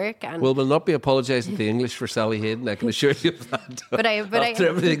look for work. And we'll not be apologising to the English for Sally Hayden, I can assure you of that. After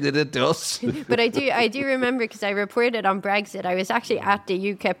everything they did to us. But I do remember, because I reported on Brexit. I was actually at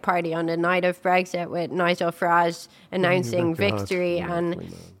the UKIP party on the night of Brexit with Nigel Farage announcing victory, and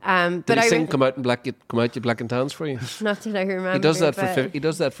did he sing "Come out in black, come out you black and tans" for you? Not that I remember. He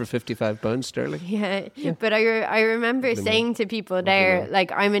does that for £55 sterling. Yeah. But I remember saying to people there,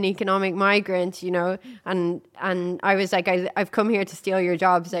 like, I'm an economic migrant, you know, and I was like, I've come here to steal your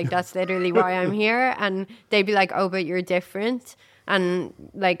jobs, like that's literally why I'm here. And they'd be like, oh, but you're different. And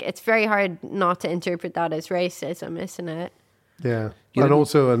like, it's very hard not to interpret that as racism, isn't it? Yeah.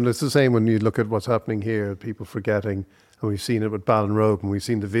 And it's the same when you look at what's happening here, people forgetting, and we've seen it with Ballinrobe, and we've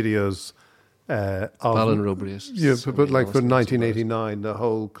seen the videos of Ballinrobe racists. Yeah, but like for 1989, the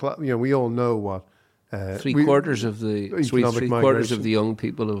whole, we all know what three quarters of the young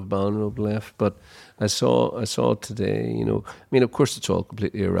people of Ballinrobe left. But I saw today, you know, I mean, of course, it's all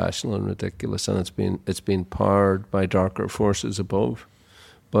completely irrational and ridiculous, and it's been powered by darker forces above.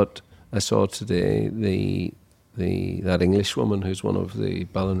 But I saw today that English woman who's one of the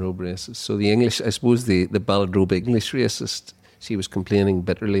Ballinrobe racists. So the English, I suppose the Ballinrobe English racist, she was complaining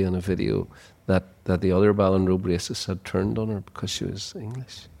bitterly in a video that the other Ballinrobe racists had turned on her because she was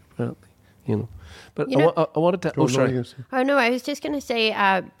English, apparently. You know, but I wanted to. Oh, sorry. Oh no, I was just going to say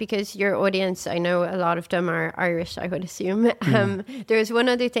because your audience, I know a lot of them are Irish, I would assume. There's one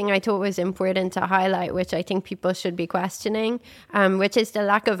other thing I thought was important to highlight, which I think people should be questioning, which is the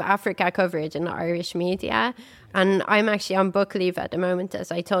lack of Africa coverage in the Irish media. And I'm actually on book leave at the moment,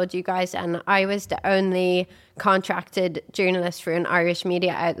 as I told you guys, and I was the only contracted journalist for an Irish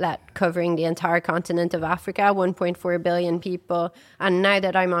media outlet covering the entire continent of Africa, 1.4 billion people. And now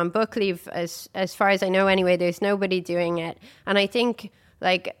that I'm on book leave, as far as I know anyway, there's nobody doing it. And I think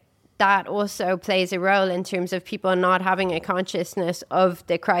like that also plays a role in terms of people not having a consciousness of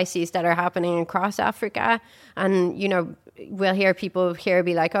the crises that are happening across Africa. And, you know, we'll hear people here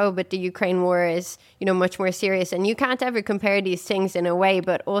be like, oh, but the Ukraine war is, you know, much more serious. And you can't ever compare these things in a way,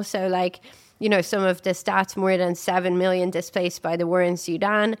 but also like, you know, some of the stats, more than 7 million displaced by the war in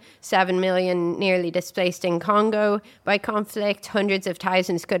Sudan, 7 million nearly displaced in Congo by conflict. Hundreds of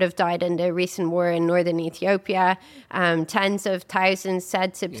thousands could have died in the recent war in northern Ethiopia. Tens of thousands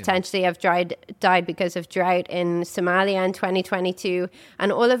said to potentially have died because of drought in Somalia in 2022.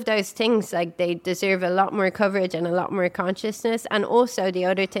 And all of those things, like, they deserve a lot more coverage and a lot more consciousness. And also the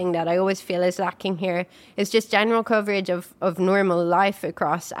other thing that I always feel is lacking here is just general coverage of normal life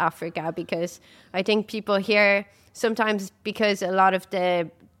across Africa, because I think people here sometimes, because a lot of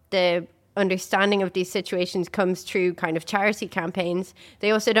the understanding of these situations comes through kind of charity campaigns,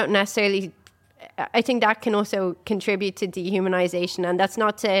 they also don't necessarily, I think that can also contribute to dehumanization. And that's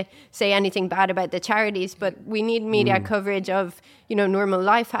not to say anything bad about the charities, but we need media coverage of, you know, normal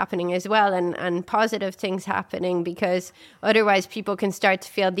life happening as well, and positive things happening, because otherwise people can start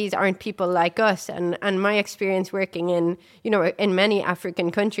to feel these aren't people like us. And my experience working in, you know, in many African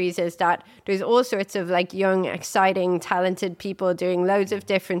countries is that there's all sorts of like young, exciting, talented people doing loads of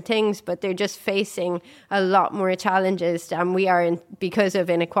different things, but they're just facing a lot more challenges than we are because of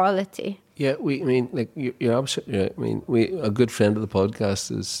inequality. Yeah, you're absolutely right. I mean, a good friend of the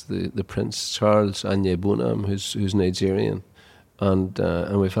podcast is the Prince Charles Anyebunam, who's Nigerian, and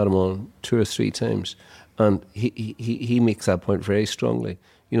we've had him on 2 or 3 times, and he makes that point very strongly.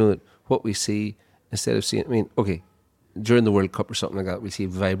 You know, that what we see, instead of seeing, I mean, okay, during the World Cup or something like that, we see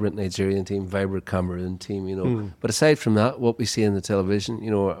vibrant Nigerian team, vibrant Cameroon team, you know. But aside from that, what we see in the television,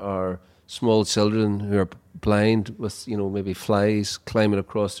 you know, are small children who are blind with, you know, maybe flies climbing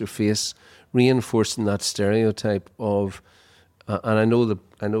across their face, reinforcing that stereotype of, and I know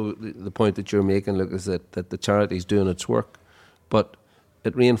the point that you're making, look, is that the charity's doing its work, but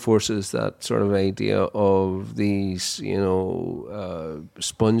it reinforces that sort of idea of these, you know,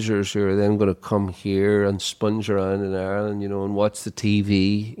 spongers who are then going to come here and sponge around in Ireland, you know, and watch the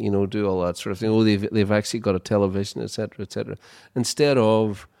TV, you know, do all that sort of thing. Oh, they've actually got a television, etc., etc. Instead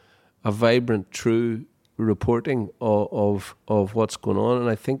of a vibrant, true reporting of what's going on. And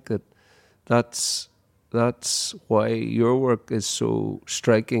I think that's why your work is so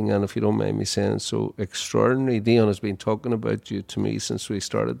striking, and if you don't mind me saying, so extraordinary. Dion has been talking about you to me since we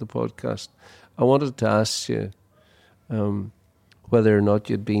started the podcast. I wanted to ask you whether or not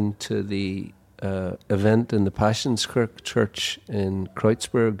you'd been to the event in the Passionskirche Church in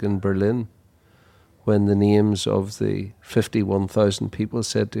Kreuzberg in Berlin, when the names of the 51,000 people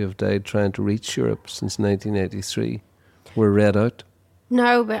said to have died trying to reach Europe since 1983 were read out?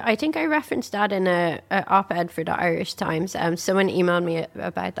 No, but I think I referenced that in a op-ed for the Irish Times. Someone emailed me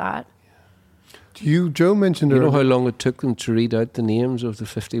about that. Joe mentioned... You know how long it took them to read out the names of the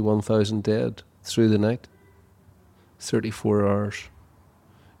 51,000 dead through the night? 34 hours.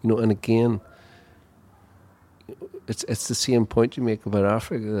 And again, it's the same point you make about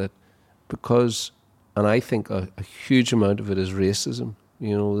Africa, that because, and I think a huge amount of it is racism,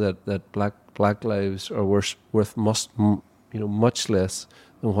 that black lives are worth much less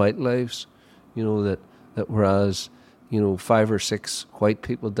than white lives, that whereas, 5 or 6 white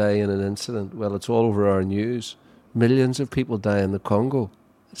people die in an incident, well, it's all over our news. Millions of people die in the Congo.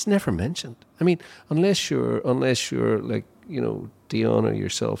 It's never mentioned. I mean, unless you're like, Dion or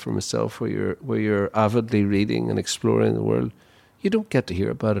yourself or myself, where you're avidly reading and exploring the world, you don't get to hear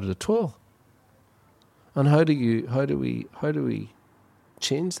about it at all. And how do we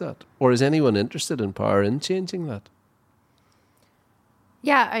change that? Or is anyone interested in power in changing that?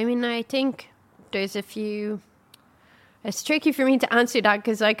 Yeah, I mean, I think there's a few... It's tricky for me to answer that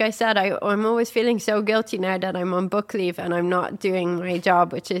because, like I said, I'm always feeling so guilty now that I'm on book leave and I'm not doing my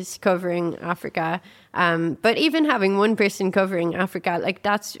job, which is covering Africa. But even having one person covering Africa,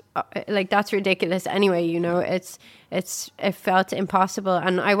 that's ridiculous anyway. It felt impossible.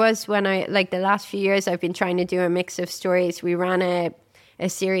 And the last few years, I've been trying to do a mix of stories. We ran a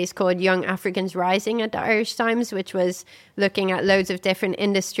series called Young Africans Rising at the Irish Times, which was looking at loads of different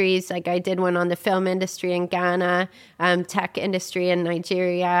industries. Like I did one on the film industry in Ghana, tech industry in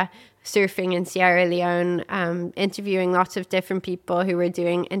Nigeria, surfing in Sierra Leone, interviewing lots of different people who were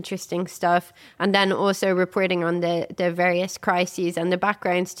doing interesting stuff, and then also reporting on the various crises and the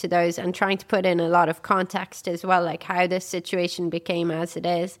backgrounds to those, and trying to put in a lot of context as well, like how this situation became as it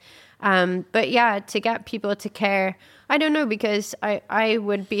is. But yeah, to get people to care, I don't know, because I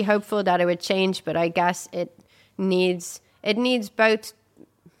would be hopeful that it would change, but I guess it needs both.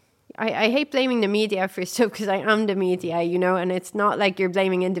 I hate blaming the media for stuff because I am the media, and it's not like you're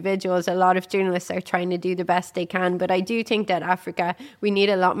blaming individuals. A lot of journalists are trying to do the best they can, but I do think that Africa, we need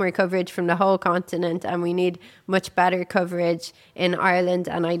a lot more coverage from the whole continent, and we need much better coverage in Ireland,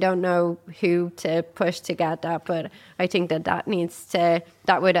 and I don't know who to push to get that, but I think that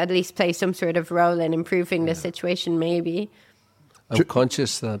would at least play some sort of role in improving the situation, maybe. I'm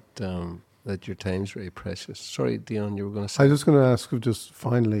conscious that your time's very precious. Sorry, Dion, you were going to say... I was just going to ask, just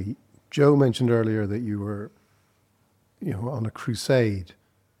finally, Joe mentioned earlier that you were, on a crusade.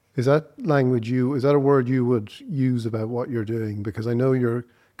 Is that a word you would use about what you're doing? Because I know you're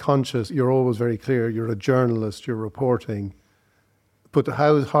conscious, you're always very clear, you're a journalist, you're reporting. But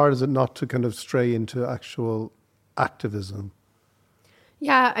how hard is it not to kind of stray into actual activism?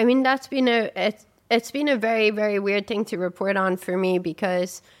 Yeah, I mean, it's been a very, very weird thing to report on for me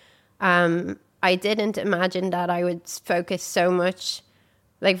because... I didn't imagine that I would focus so much,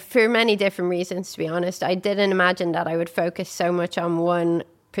 for many different reasons, to be honest. I didn't imagine that I would focus so much on one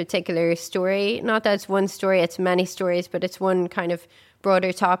particular story. Not that it's one story, it's many stories, but it's one kind of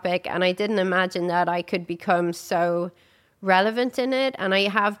broader topic. And I didn't imagine that I could become so relevant in it. And I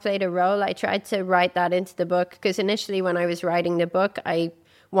have played a role. I tried to write that into the book because initially when I was writing the book, I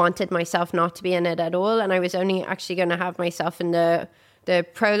wanted myself not to be in it at all. And I was only actually going to have myself in the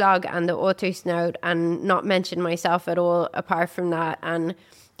prologue and the author's note and not mention myself at all apart from that. And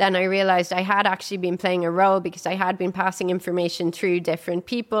then I realized I had actually been playing a role because I had been passing information through different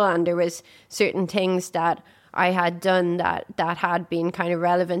people, and there was certain things that I had done that had been kind of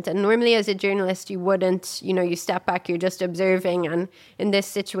relevant. And normally as a journalist, you wouldn't, you step back, you're just observing. And in this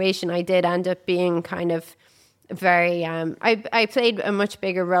situation, I did end up being kind of very, I played a much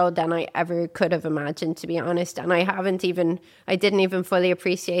bigger role than I ever could have imagined, to be honest. And I didn't even fully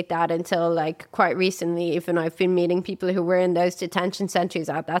appreciate that until quite recently. Even I've been meeting people who were in those detention centers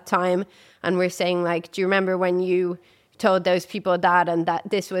at that time and were saying do you remember when you told those people that and that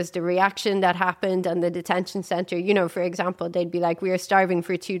this was the reaction that happened and the detention center, for example, they'd be like, we were starving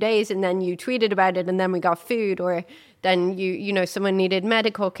for 2 days and then you tweeted about it and then we got food, or then someone needed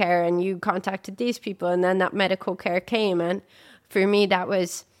medical care and you contacted these people and then that medical care came. And for me, that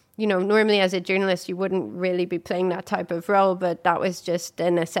was, normally as a journalist, you wouldn't really be playing that type of role, but that was just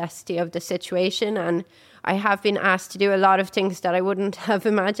the necessity of the situation. And I have been asked to do a lot of things that I wouldn't have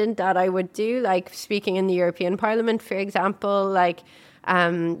imagined that I would do, like speaking in the European Parliament, for example,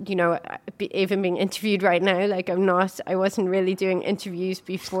 even being interviewed right now. I wasn't really doing interviews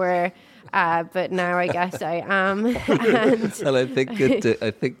before, but now I guess I am. And I think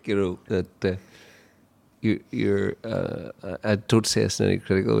that you're I don't say this in any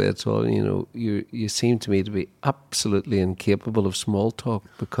critical way at all. You know, you seem to me to be absolutely incapable of small talk,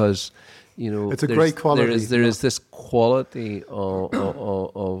 because you know it's a great quality. There is this quality of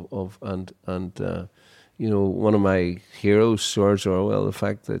you know, one of my heroes, George Orwell. The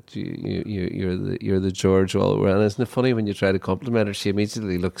fact that you're the George Orwell, and isn't it funny when you try to compliment her, she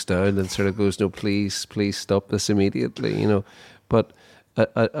immediately looks down and sort of goes, "No, please stop this immediately." You know, but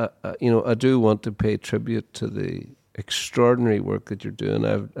I do want to pay tribute to the extraordinary work that you're doing.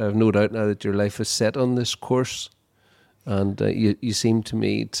 I've no doubt now that your life is set on this course, and you seem to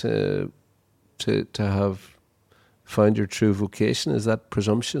me to have found your true vocation. Is that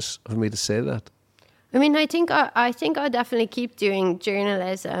presumptuous of me to say that? I mean, I think I'll definitely keep doing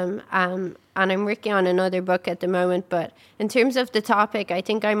journalism, and I'm working on another book at the moment. But in terms of the topic, I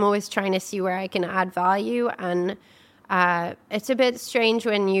think I'm always trying to see where I can add value, and it's a bit strange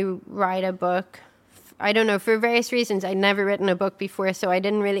when you write a book. I don't know, for various reasons, I'd never written a book before, so I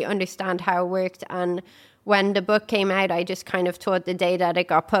didn't really understand how it worked. And when the book came out, I just kind of thought the day that it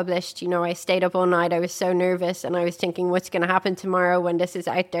got published, you know, I stayed up all night. I was so nervous, and I was thinking, what's going to happen tomorrow when this is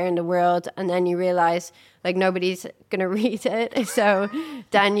out there in the world? And then you realize, like, nobody's going to read it. So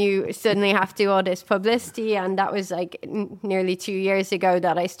then you suddenly have to do all this publicity. And that was like nearly 2 years ago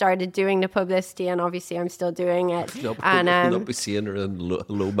that I started doing the publicity. And obviously I'm still doing it. And not be seeing her in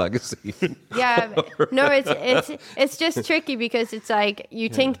Low magazine. Yeah, no, it's just tricky, because it's like you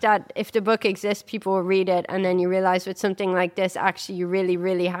think that if the book exists, people will read it. And then you realize with something like this, actually, you really,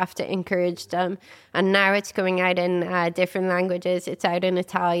 really have to encourage them. And now it's coming out in different languages. It's out in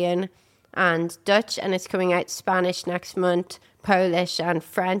Italian and Dutch, and it's coming out Spanish next month, Polish and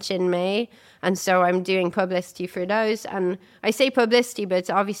French in May. And so I'm doing publicity for those. And I say publicity, but it's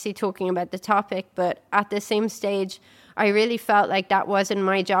obviously talking about the topic. But at the same stage, I really felt like that wasn't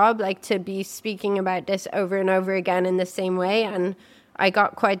my job, like to be speaking about this over and over again in the same way. And I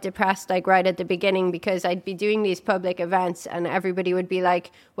got quite depressed, like right at the beginning, because I'd be doing these public events and everybody would be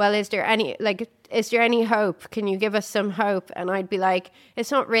like, well, is there any hope? Can you give us some hope? And I'd be like,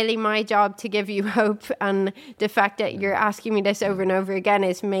 it's not really my job to give you hope. And the fact that you're asking me this over and over again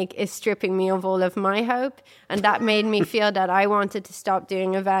is stripping me of all of my hope. And that made me feel that I wanted to stop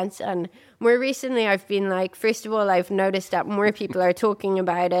doing events. And more recently, I've been like, first of all, I've noticed that more people are talking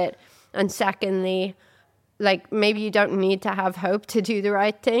about it. And secondly, like, maybe you don't need to have hope to do the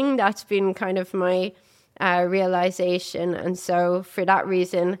right thing. That's been kind of my realization. And so for that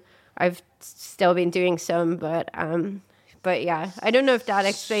reason, I've still been doing some, but yeah, I don't know if that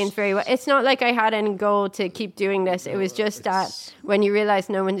explains very well. It's not like I had any goal to keep doing this. It was just that when you realize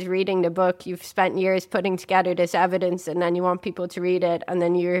no one's reading the book, you've spent years putting together this evidence, and then you want people to read it, and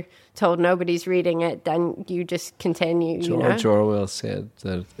then you're told nobody's reading it, then you just continue. George Orwell said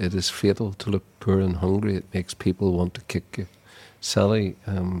that it is fatal to look poor and hungry. It makes people want to kick you. Sally,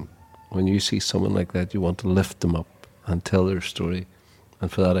 when you see someone like that, you want to lift them up and tell their story.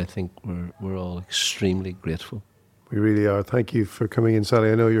 And for that, I think we're all extremely grateful. We really are. Thank you for coming in,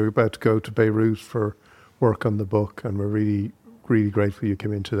 Sally. I know you're about to go to Beirut for work on the book, and we're really, really grateful you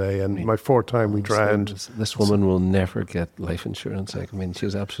came in today. And my fourth time we drowned. This woman will never get life insurance. I mean, she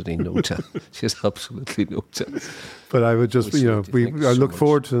has absolutely no chance. She has absolutely no chance. But I would just, I look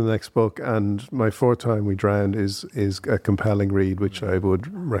forward to the next book. And my fourth time we drowned is a compelling read, which I would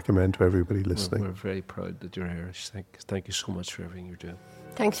recommend to everybody listening. We're very proud that you're Irish. Thank you so much for everything you're doing.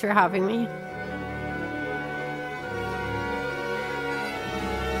 Thanks for having me.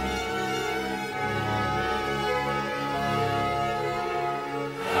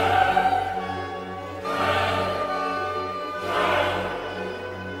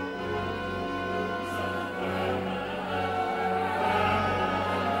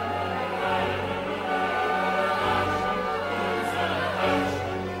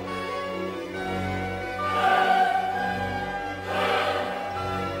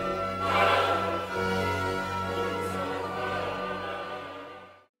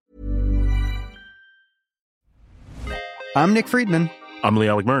 I'm Nick Friedman. I'm Lee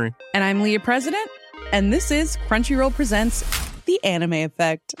Alec Murray. And I'm Leah President. And this is Crunchyroll Presents The Anime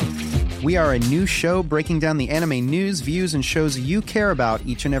Effect. We are a new show breaking down the anime news, views, and shows you care about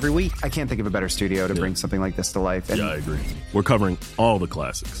each and every week. I can't think of a better studio to bring something like this to life. And I agree. We're covering all the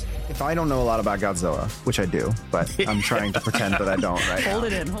classics. If I don't know a lot about Godzilla, which I do, but I'm trying to pretend that I don't right now. Hold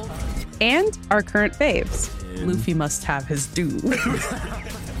it in. And our current faves. Luffy must have his due.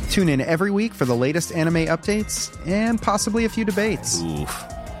 Tune in every week for the latest anime updates and possibly a few debates. Oof.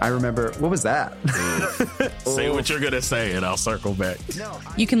 I remember, what was that? Say what you're going to say and I'll circle back.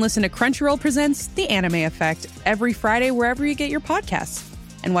 You can listen to Crunchyroll Presents The Anime Effect every Friday wherever you get your podcasts.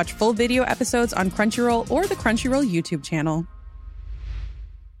 and watch full video episodes on Crunchyroll or the Crunchyroll YouTube channel.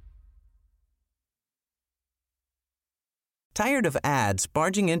 Tired of ads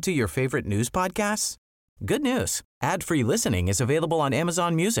barging into your favorite news podcasts? Good news. Ad-free listening is available on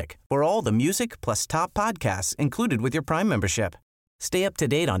Amazon Music for all the music plus top podcasts included with your Prime membership. Stay up to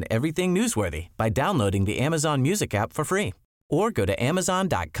date on everything newsworthy by downloading the Amazon Music app for free or go to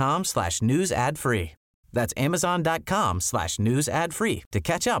amazon.com/news ad free. That's amazon.com/news ad free to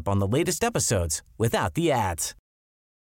catch up on the latest episodes without the ads.